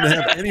 Game doesn't seem to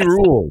have any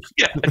rules.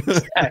 Yeah,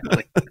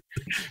 exactly.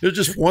 There's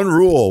just one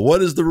rule.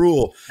 What is the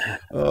rule?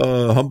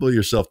 Humble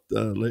yourself.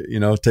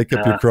 Take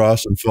up your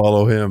cross and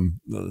follow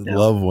him.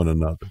 Love one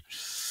another.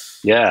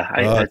 Yeah,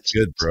 that's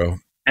good, bro.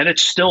 And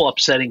it's still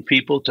upsetting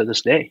people to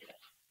this day.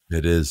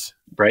 It is.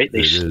 Right?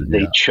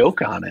 They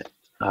choke on it.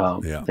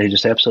 They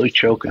just absolutely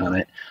choke on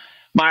it.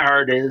 My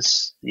heart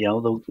is,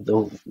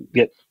 they'll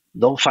get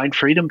they'll find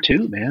freedom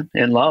too, man,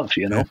 and love,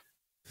 you know. Yeah.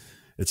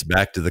 It's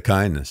back to the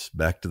kindness,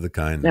 back to the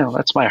kindness. You know,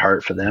 that's my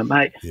heart for them.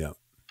 Yeah.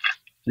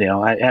 You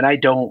know, I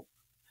don't,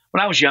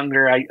 when I was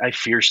younger, I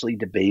fiercely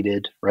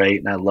debated, right?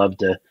 And I loved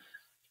to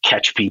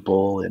catch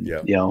people. And,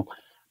 you know,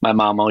 my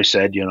mom always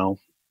said, you know,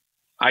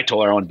 I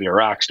told her I wanted to be a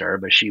rock star,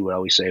 but she would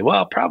always say,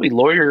 well, probably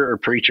lawyer or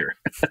preacher.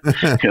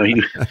 You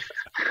know,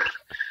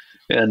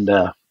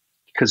 and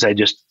because I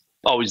just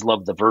always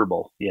loved the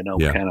verbal, you know,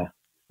 kind of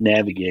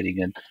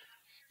navigating. And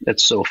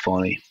that's so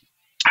funny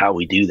how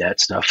we do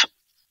that stuff.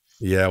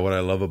 Yeah, what I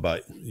love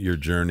about your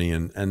journey,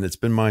 and it's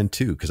been mine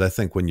too, because I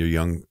think when you're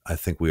young, I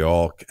think we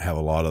all have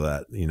a lot of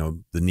that, you know,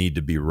 the need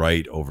to be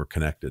right over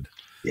connected.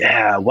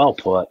 Yeah, well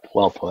put,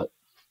 well put.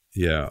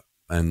 Yeah,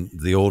 and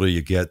the older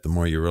you get, the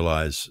more you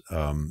realize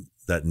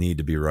that need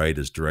to be right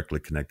is directly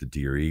connected to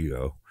your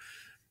ego,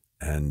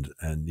 and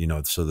you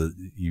know, so that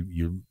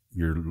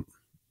you're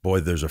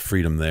boy, there's a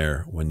freedom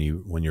there when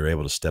you're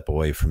able to step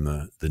away from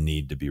the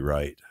need to be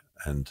right.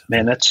 And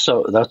man, that's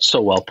so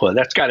well put.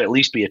 That's got to at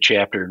least be a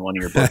chapter in one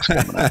of your books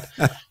coming up.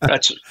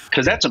 That's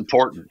because that's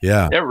important.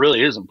 Yeah, that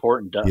really is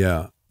important.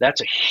 Yeah, that's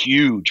a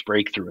huge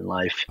breakthrough in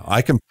life.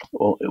 I can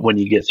when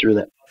you get through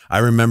that. I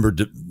remember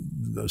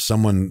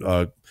someone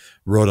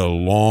wrote a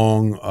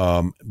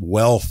long,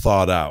 well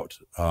thought out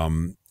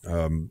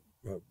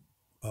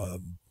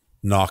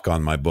knock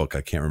on my book.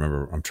 I can't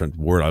remember.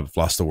 I've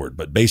lost the word,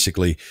 but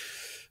basically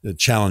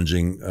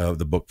challenging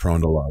the book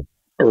Prone to Love.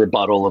 A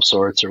rebuttal of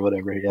sorts or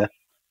whatever. Yeah.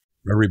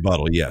 A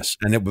rebuttal, yes.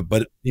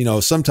 But you know,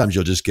 sometimes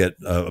you'll just get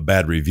a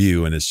bad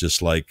review, and it's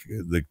just like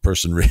the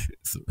person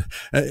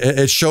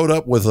it showed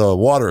up with a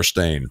water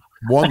stain,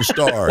 1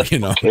 star. You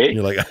know, okay.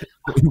 You're like,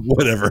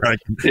 whatever, I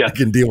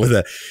can deal with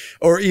that.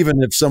 Or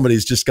even if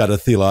somebody's just got a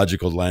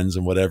theological lens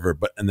and whatever.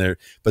 But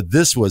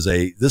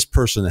this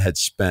person had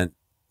spent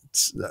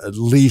at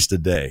least a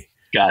day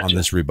on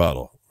this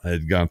rebuttal. I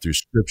had gone through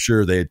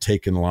scripture. They had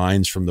taken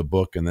lines from the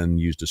book and then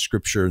used a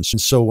scripture. And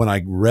so when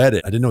I read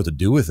it, I didn't know what to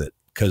do with it,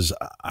 because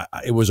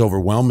it was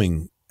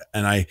overwhelming.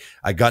 And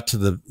I got to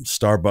the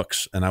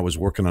Starbucks and I was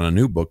working on a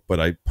new book, but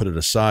I put it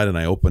aside and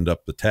I opened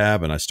up the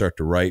tab and I start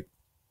to write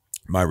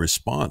my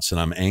response,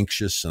 and I'm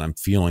anxious and I'm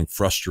feeling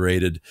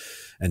frustrated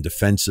and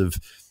defensive.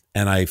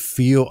 And I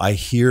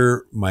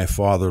hear my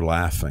Father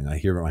laughing. I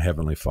hear my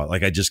Heavenly Father.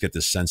 Like, I just get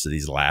this sense that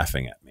he's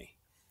laughing at me.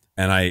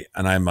 And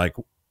I'm like,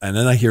 and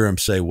then I hear him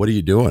say, "What are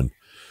you doing?"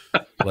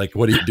 Like,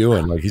 what are you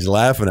doing? Like, he's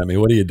laughing at me.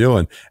 What are you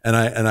doing? And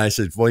I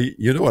said, well,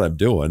 you know what I'm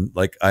doing.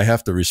 Like, I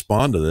have to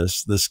respond to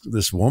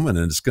this woman,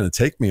 and it's going to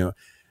take me.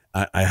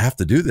 I have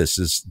to do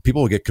this.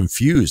 People will get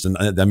confused, and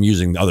I'm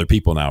using other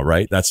people now,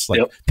 right? That's like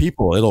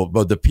people.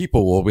 But the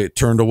people will be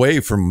turned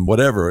away from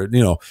whatever,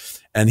 you know.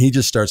 And he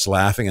just starts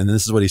laughing, and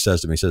this is what he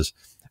says to me. He says,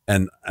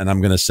 and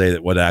I'm going to say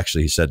that what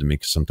actually he said to me,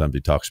 because sometimes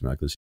he talks to me like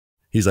this.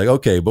 He's like,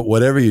 okay, but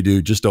whatever you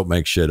do, just don't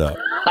make shit up.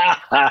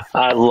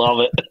 I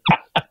love it.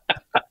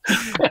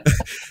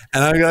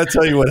 And I got to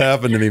tell you what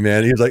happened to me,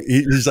 man.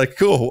 He's like,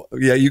 cool.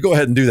 Yeah, you go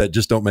ahead and do that.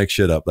 Just don't make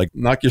shit up. Like,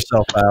 knock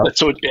yourself out.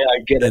 That's what,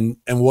 I get it.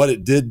 And what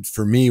it did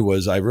for me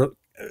was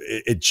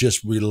it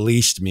just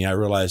released me. I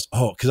realized,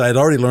 because I had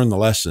already learned the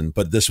lesson,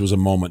 but this was a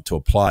moment to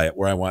apply it,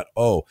 where I went,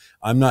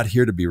 I'm not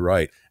here to be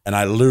right. And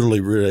I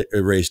literally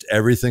erased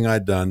everything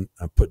I'd done.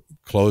 I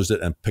closed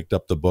it and picked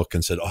up the book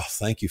and said,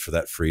 thank you for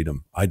that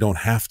freedom. I don't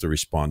have to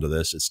respond to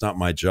this. It's not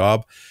my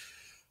job.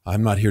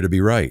 I'm not here to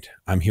be right.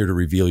 I'm here to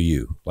reveal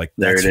you. Like,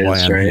 that's why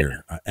I'm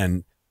here.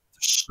 And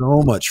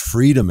so much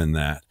freedom in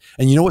that.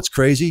 And you know what's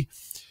crazy?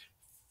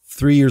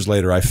 3 years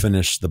later, I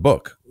finished the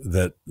book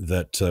that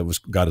was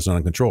God is Not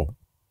in Control.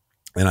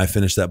 And I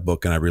finished that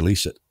book and I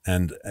release it,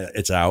 and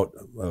it's out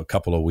a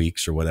couple of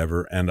weeks or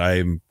whatever. And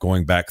I'm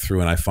going back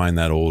through and I find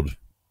that old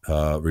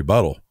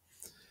rebuttal,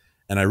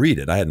 and I read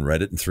it. I hadn't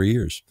read it in 3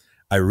 years.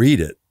 I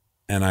read it,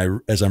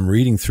 and as I'm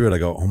reading through it, I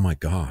go, oh my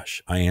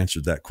gosh, I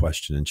answered that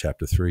question in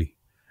chapter 3.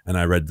 And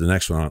I read the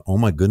next one. Oh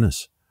my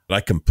goodness,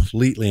 I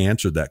completely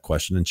answered that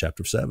question in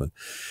chapter 7.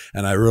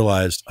 And I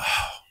realized,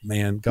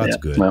 man, God's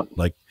good. Well,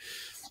 like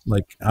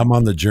I'm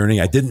on the journey.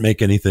 I didn't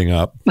make anything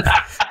up.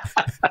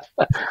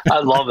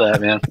 I love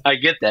that, man. I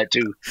get that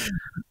too.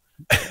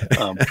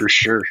 For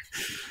sure.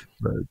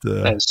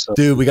 But,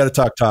 dude, we got to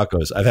talk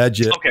tacos. I've had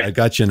you. Okay. I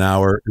got you an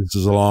hour. This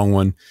is a long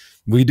one.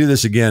 We do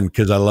this again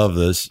because I love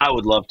this. I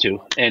would love to.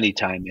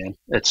 Anytime, man.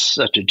 It's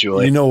such a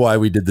joy. You know why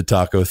we did the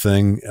taco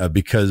thing?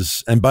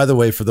 Because, and by the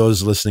way, for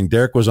those listening,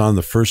 Derek was on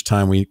the first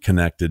time we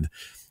connected,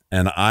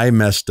 and I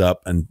messed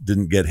up and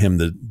didn't get him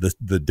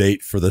the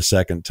date for the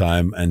second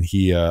time. And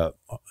he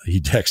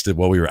texted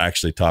while we were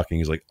actually talking.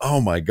 He's like, "Oh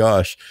my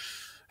gosh,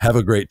 have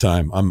a great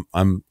time.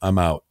 I'm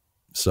out."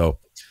 So,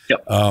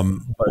 yep.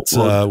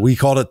 We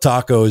called it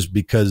tacos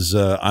because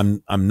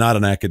I'm not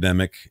an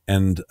academic,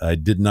 and I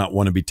did not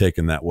want to be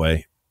taken that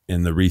way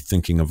in the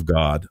rethinking of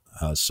God.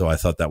 So I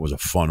thought that was a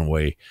fun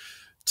way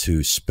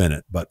to spin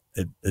it, but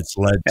it's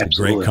led to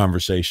great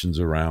conversations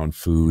around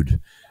food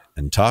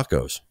and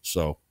tacos.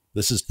 So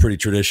this is pretty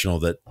traditional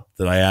that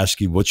I ask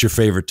you, what's your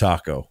favorite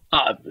taco?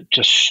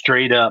 Just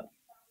straight up,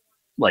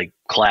 like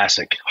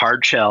classic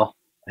hard shell,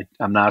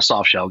 I'm not a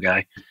soft shell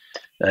guy.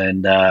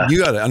 And you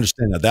got to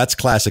understand that that's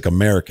classic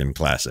American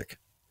classic.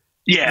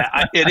 Yeah,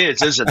 it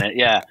is, isn't it?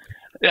 Yeah.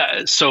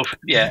 Yeah. So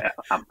yeah,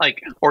 I'm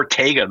like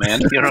Ortega,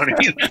 man. You know what I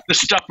mean? The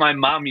stuff my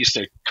mom used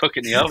to cook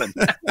in the oven.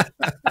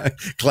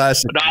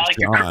 Classic. No, I like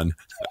John.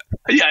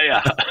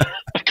 Yeah.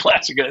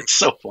 Classic. It's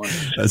so funny.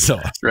 That's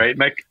awesome. Right?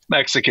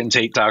 Mexicans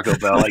hate Taco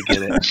Bell. I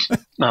get it.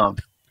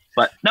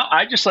 But no,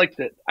 I just like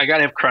that. I got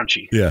to have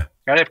crunchy. Yeah.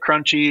 Got to have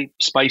crunchy.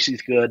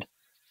 Spicy's good.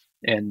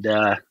 And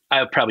I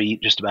would probably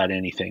eat just about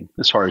anything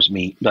as far as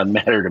meat. Doesn't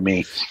matter to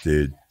me.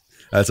 Dude,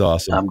 that's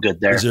awesome. I'm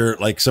good there. Is there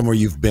like somewhere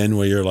you've been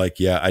where you're like,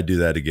 yeah, I do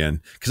that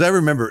again? Because I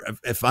remember,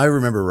 if I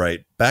remember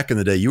right, back in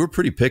the day, you were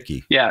pretty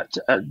picky. Yeah,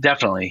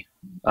 definitely.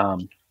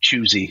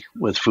 Choosy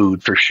with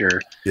food for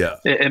sure. Yeah.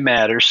 It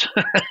matters.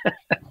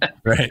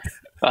 Right.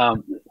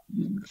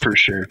 For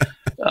sure.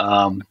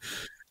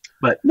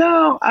 But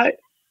no, I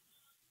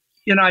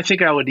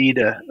think I would eat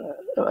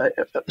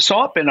so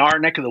up in our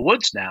neck of the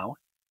woods now,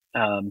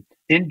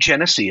 in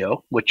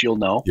Geneseo, which you'll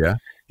know. Yeah.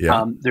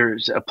 Yeah.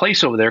 There's a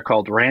place over there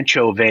called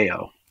Rancho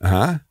Veo.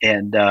 Uh-huh.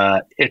 And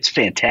it's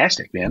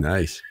fantastic, man.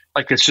 Nice.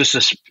 Like it's just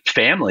this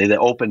family that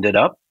opened it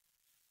up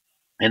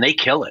and they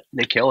kill it.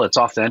 It's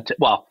authentic.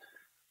 Well,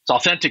 it's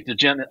authentic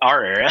to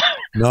our area.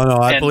 No,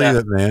 I believe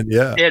it, man.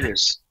 Yeah. It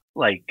is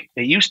like,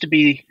 it used to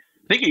be,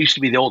 I think it used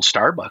to be the old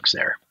Starbucks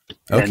there.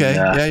 Okay.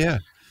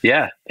 And,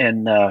 yeah.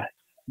 And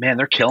man,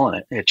 they're killing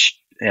it. It's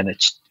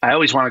I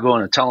always want to go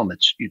in and tell them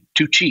it's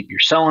too cheap. You're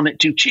selling it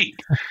too cheap.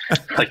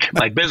 Like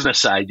my business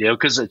side,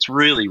 because it's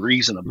really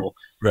reasonable.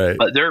 Right.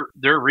 But they're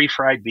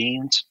refried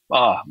beans.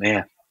 Oh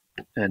man.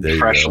 And there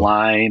fresh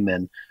lime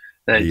and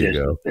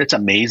it's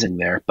amazing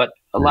there. But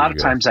a lot of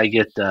times I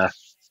get there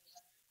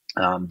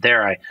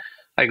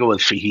I go with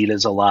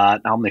fajitas a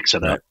lot. I'll mix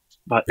it up.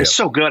 But it's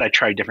so good. I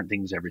try different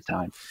things every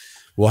time.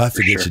 We'll have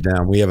to get you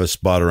down. We have a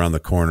spot around the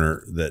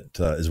corner that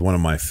is one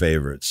of my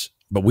favorites.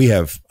 But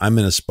I'm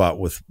in a spot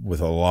with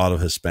a lot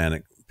of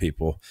Hispanic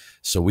people.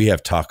 So we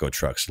have taco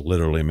trucks,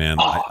 literally, man.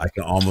 Oh. I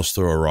can almost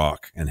throw a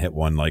rock and hit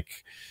one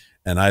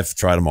and I've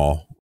tried them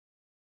all.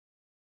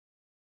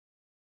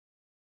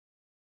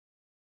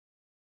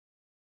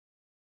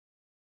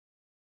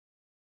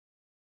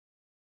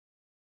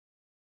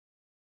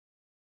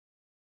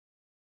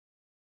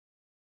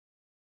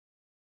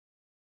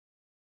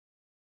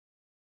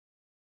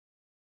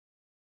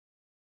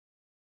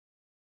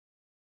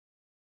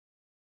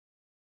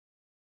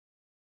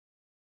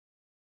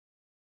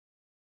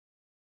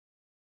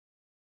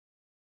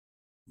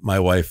 My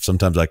wife,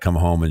 sometimes I come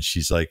home and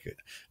she's like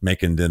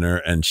making dinner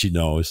and she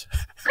knows.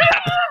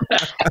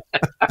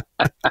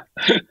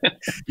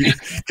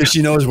 Because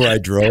she knows where I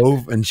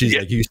drove and she's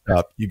like, you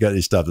stopped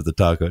at the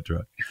taco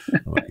truck.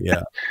 I'm like,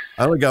 yeah,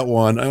 I only got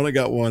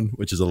one,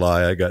 which is a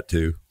lie. I got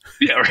two.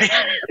 Yeah, right.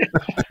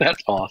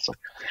 That's awesome.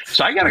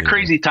 So I got a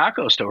crazy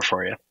taco store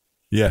for you.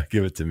 Yeah,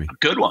 give it to me.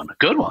 Good one.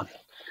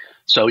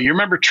 So you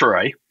remember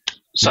Troy,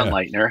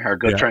 Sunlightner, our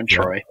good friend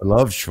Troy. I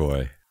love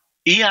Troy.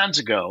 Eons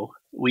ago,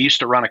 we used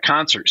to run a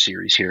concert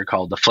series here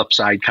called the Flip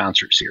Side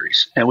Concert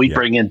Series. And we'd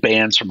bring in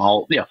bands from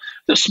all,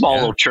 the small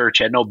little church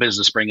had no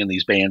business bringing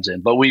these bands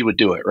in, but we would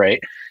do it, right?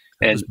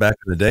 That was back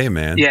in the day,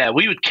 man. Yeah,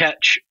 we would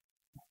catch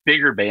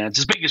bigger bands,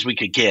 as big as we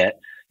could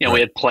get. We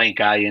had Plank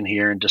Eye in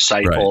here and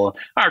Disciple.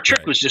 Right. Our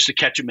trick was just to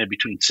catch them in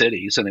between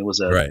cities. And it was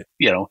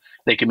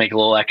they could make a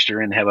little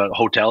extra and have a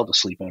hotel to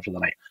sleep in for the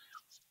night.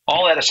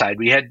 All that aside,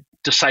 we had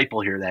Disciple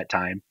here that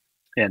time.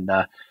 And,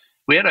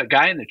 we had a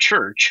guy in the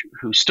church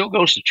who still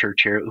goes to church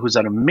here who's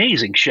an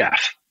amazing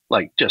chef,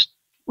 like just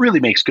really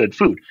makes good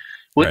food.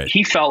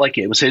 He felt like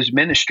it was his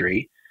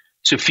ministry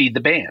to feed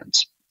the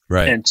bands.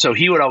 Right. And so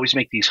he would always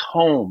make these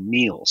home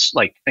meals,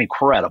 like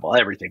incredible,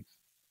 everything.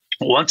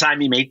 One time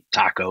he made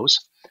tacos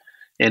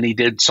and he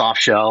did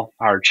soft shell,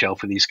 hard shell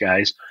for these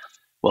guys.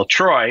 Well,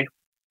 Troy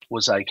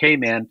was like, hey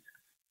man,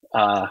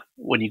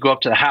 when you go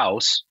up to the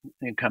house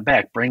and come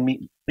back,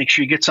 make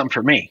sure you get some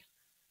for me.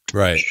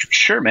 Right.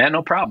 Sure, man.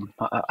 No problem.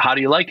 How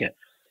do you like it?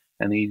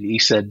 And he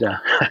said,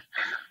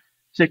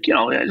 he's like,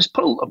 just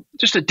put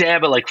just a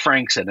dab of like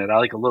Frank's in it. I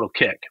like a little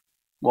kick.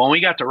 Well, when we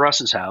got to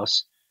Russ's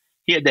house,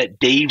 he had that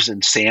Dave's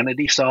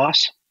Insanity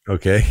sauce.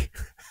 Okay.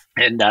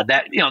 And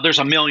that, there's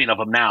a million of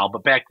them now,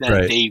 but back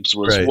then Dave's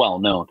was well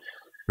known.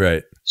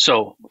 Right.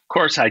 So of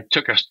course I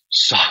took a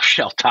soft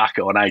shell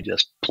taco and I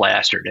just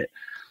plastered it.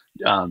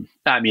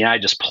 I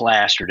just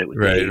plastered it with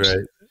Dave's.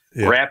 Right.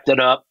 Yeah. Wrapped it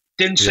up.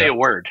 Didn't say a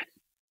word.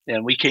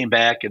 And we came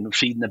back and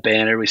feeding the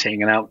band, everybody's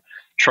hanging out.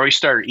 Troy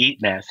started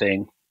eating that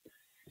thing,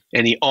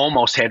 and he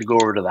almost had to go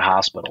over to the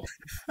hospital.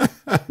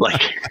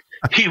 Like,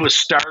 he was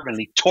starving.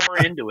 He tore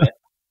into it.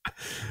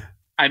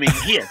 I mean,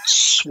 he had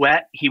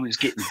sweat. He was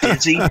getting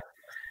dizzy.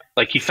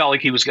 Like, he felt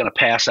like he was going to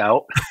pass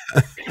out.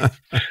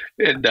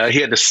 And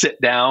he had to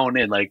sit down,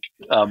 and,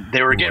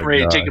 they were getting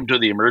ready to take him to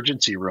the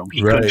emergency room.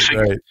 He couldn't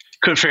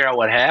figure out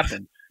what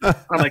happened. I'm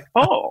like,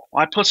 oh,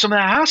 I put some of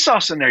that hot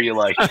sauce in there you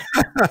like.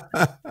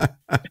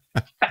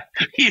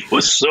 He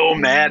was so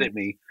mad at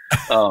me.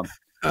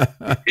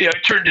 It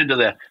turned into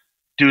that,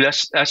 dude,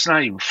 that's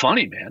not even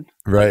funny, man.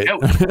 Right.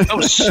 That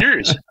was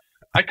serious.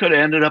 I could have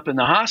ended up in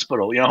the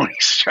hospital. You know,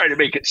 he's trying to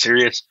make it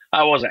serious.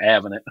 I wasn't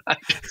having it.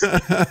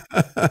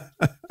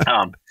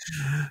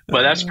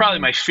 But that's probably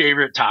my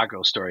favorite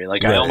taco story.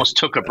 Like, I almost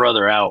took a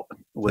brother out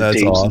with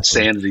Dave's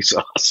insanity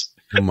sauce.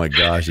 Oh my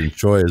gosh. And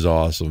Troy is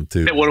awesome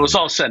too. And when it was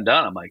all said and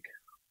done, I'm like,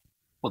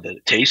 well, did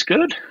it taste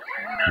good?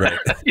 Right.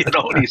 You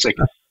know, and he's like,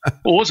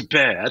 well, it wasn't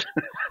bad.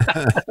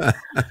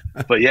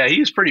 But yeah, he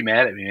was pretty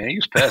mad at me, man. He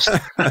was pissed.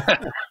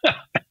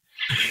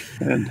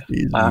 And,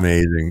 he's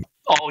amazing.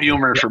 All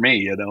humor for me,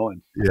 you know.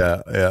 And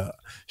yeah.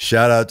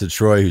 Shout out to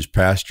Troy, who's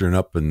pastoring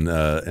up in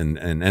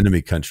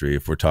enemy country.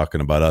 If we're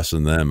talking about us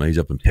and them, he's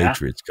up in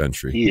Patriots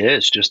country. He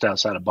is just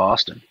outside of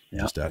Boston.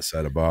 Yeah. Just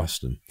outside of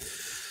Boston.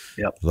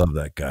 Yep. Love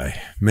that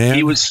guy, man.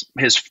 He was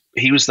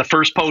the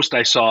first post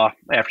I saw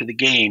after the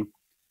game.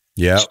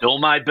 Yeah. Still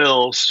my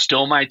Bills,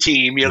 still my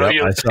team. You know,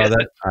 I saw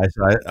that.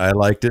 I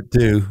liked it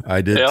too.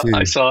 I did too.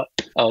 I saw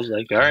it. I was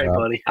like, all right,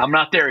 buddy. I'm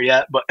not there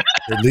yet, but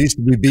at least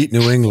we beat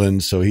New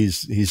England, so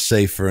he's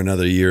safe for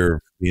another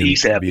year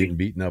being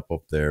beaten up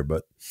there.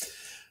 But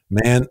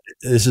man,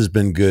 this has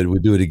been good.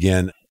 We'll do it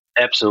again.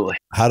 Absolutely.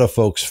 How do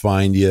folks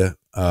find you?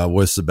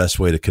 What's the best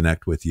way to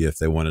connect with you if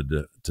they wanted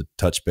to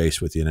touch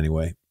base with you in any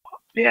way?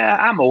 Yeah,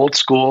 I'm old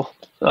school.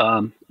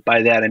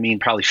 By that I mean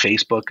probably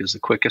Facebook is the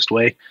quickest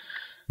way.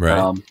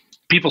 Right.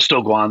 People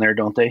still go on there,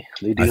 don't they?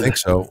 They do. I think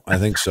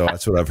so.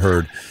 That's what I've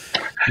heard.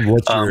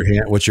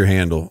 What's your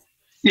handle?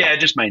 Yeah,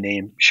 just my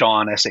name,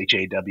 Shawn,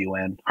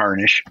 SHAWN,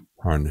 Harnish.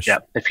 Harnish. Yeah.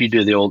 If you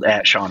do the old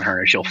 @Shawn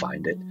Harnish, you'll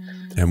find it.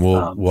 And we'll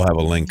have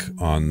a link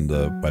on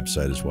the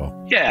website as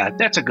well. Yeah,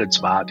 that's a good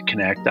spot to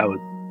connect.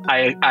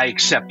 I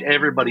accept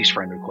everybody's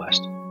friend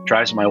request.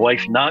 Drives my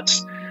wife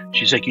nuts.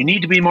 She's like, you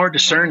need to be more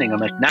discerning. I'm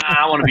like, nah,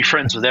 I want to be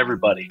friends with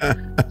everybody.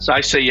 So I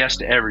say yes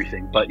to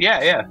everything. But you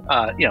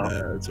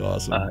know, that's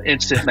awesome.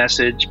 Instant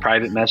message,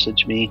 private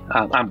message me.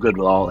 I'm good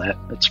with all that.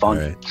 It's fun.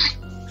 All right.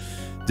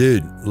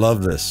 Dude,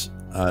 love this.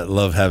 I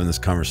love having this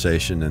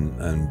conversation,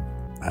 and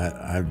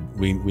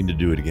we need to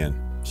do it again.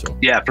 So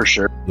yeah, for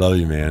sure. Love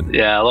you, man.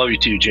 Yeah, I love you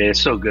too, Jay.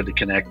 It's so good to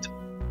connect.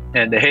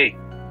 And hey,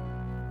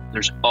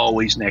 there's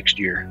always next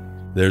year.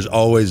 There's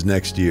always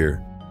next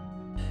year.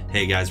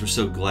 Hey guys, we're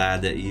so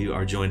glad that you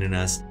are joining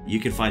us. You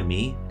can find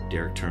me,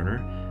 Derek Turner,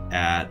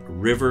 at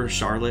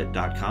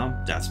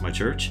rivercharlotte.com. That's my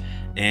church.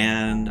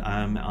 And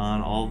I'm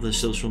on all the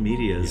social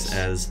medias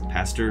as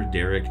Pastor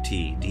Derek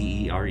T,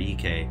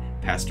 DEREK,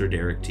 Pastor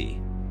Derek T.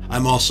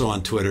 I'm also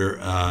on Twitter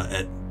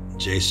at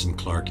Jason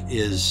Clark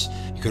Is.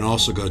 You can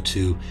also go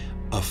to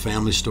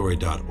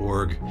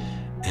afamilystory.org.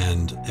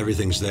 And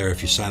everything's there.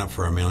 If you sign up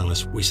for our mailing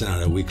list, we send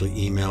out a weekly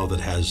email that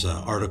has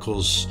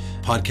articles,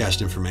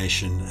 podcast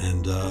information,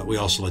 and we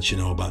also let you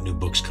know about new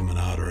books coming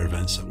out or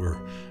events that we're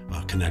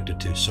connected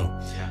to. So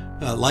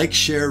like,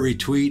 share,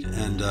 retweet,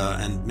 and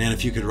man,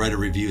 if you could write a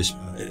review,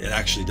 it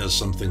actually does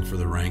something for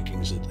the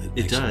rankings.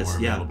 It does, more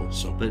available.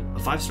 So, but a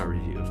 5-star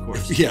review, of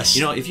course. Yes.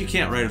 You know, if you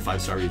can't write a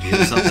 5-star review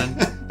or something,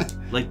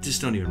 like,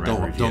 just don't even write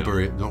a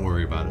review. Don't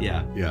worry about it.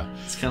 Yeah.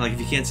 It's kind of like if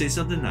you can't say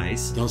something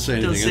nice, don't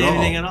say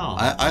anything at all.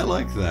 I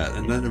like that.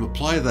 And then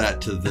apply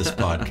that to this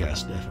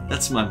podcast. Definitely.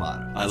 That's my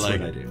motto. That's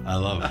what I do. I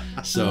love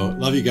it. So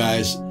love you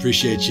guys.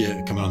 Appreciate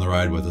you coming on the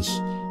ride with us.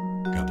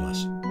 God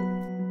bless.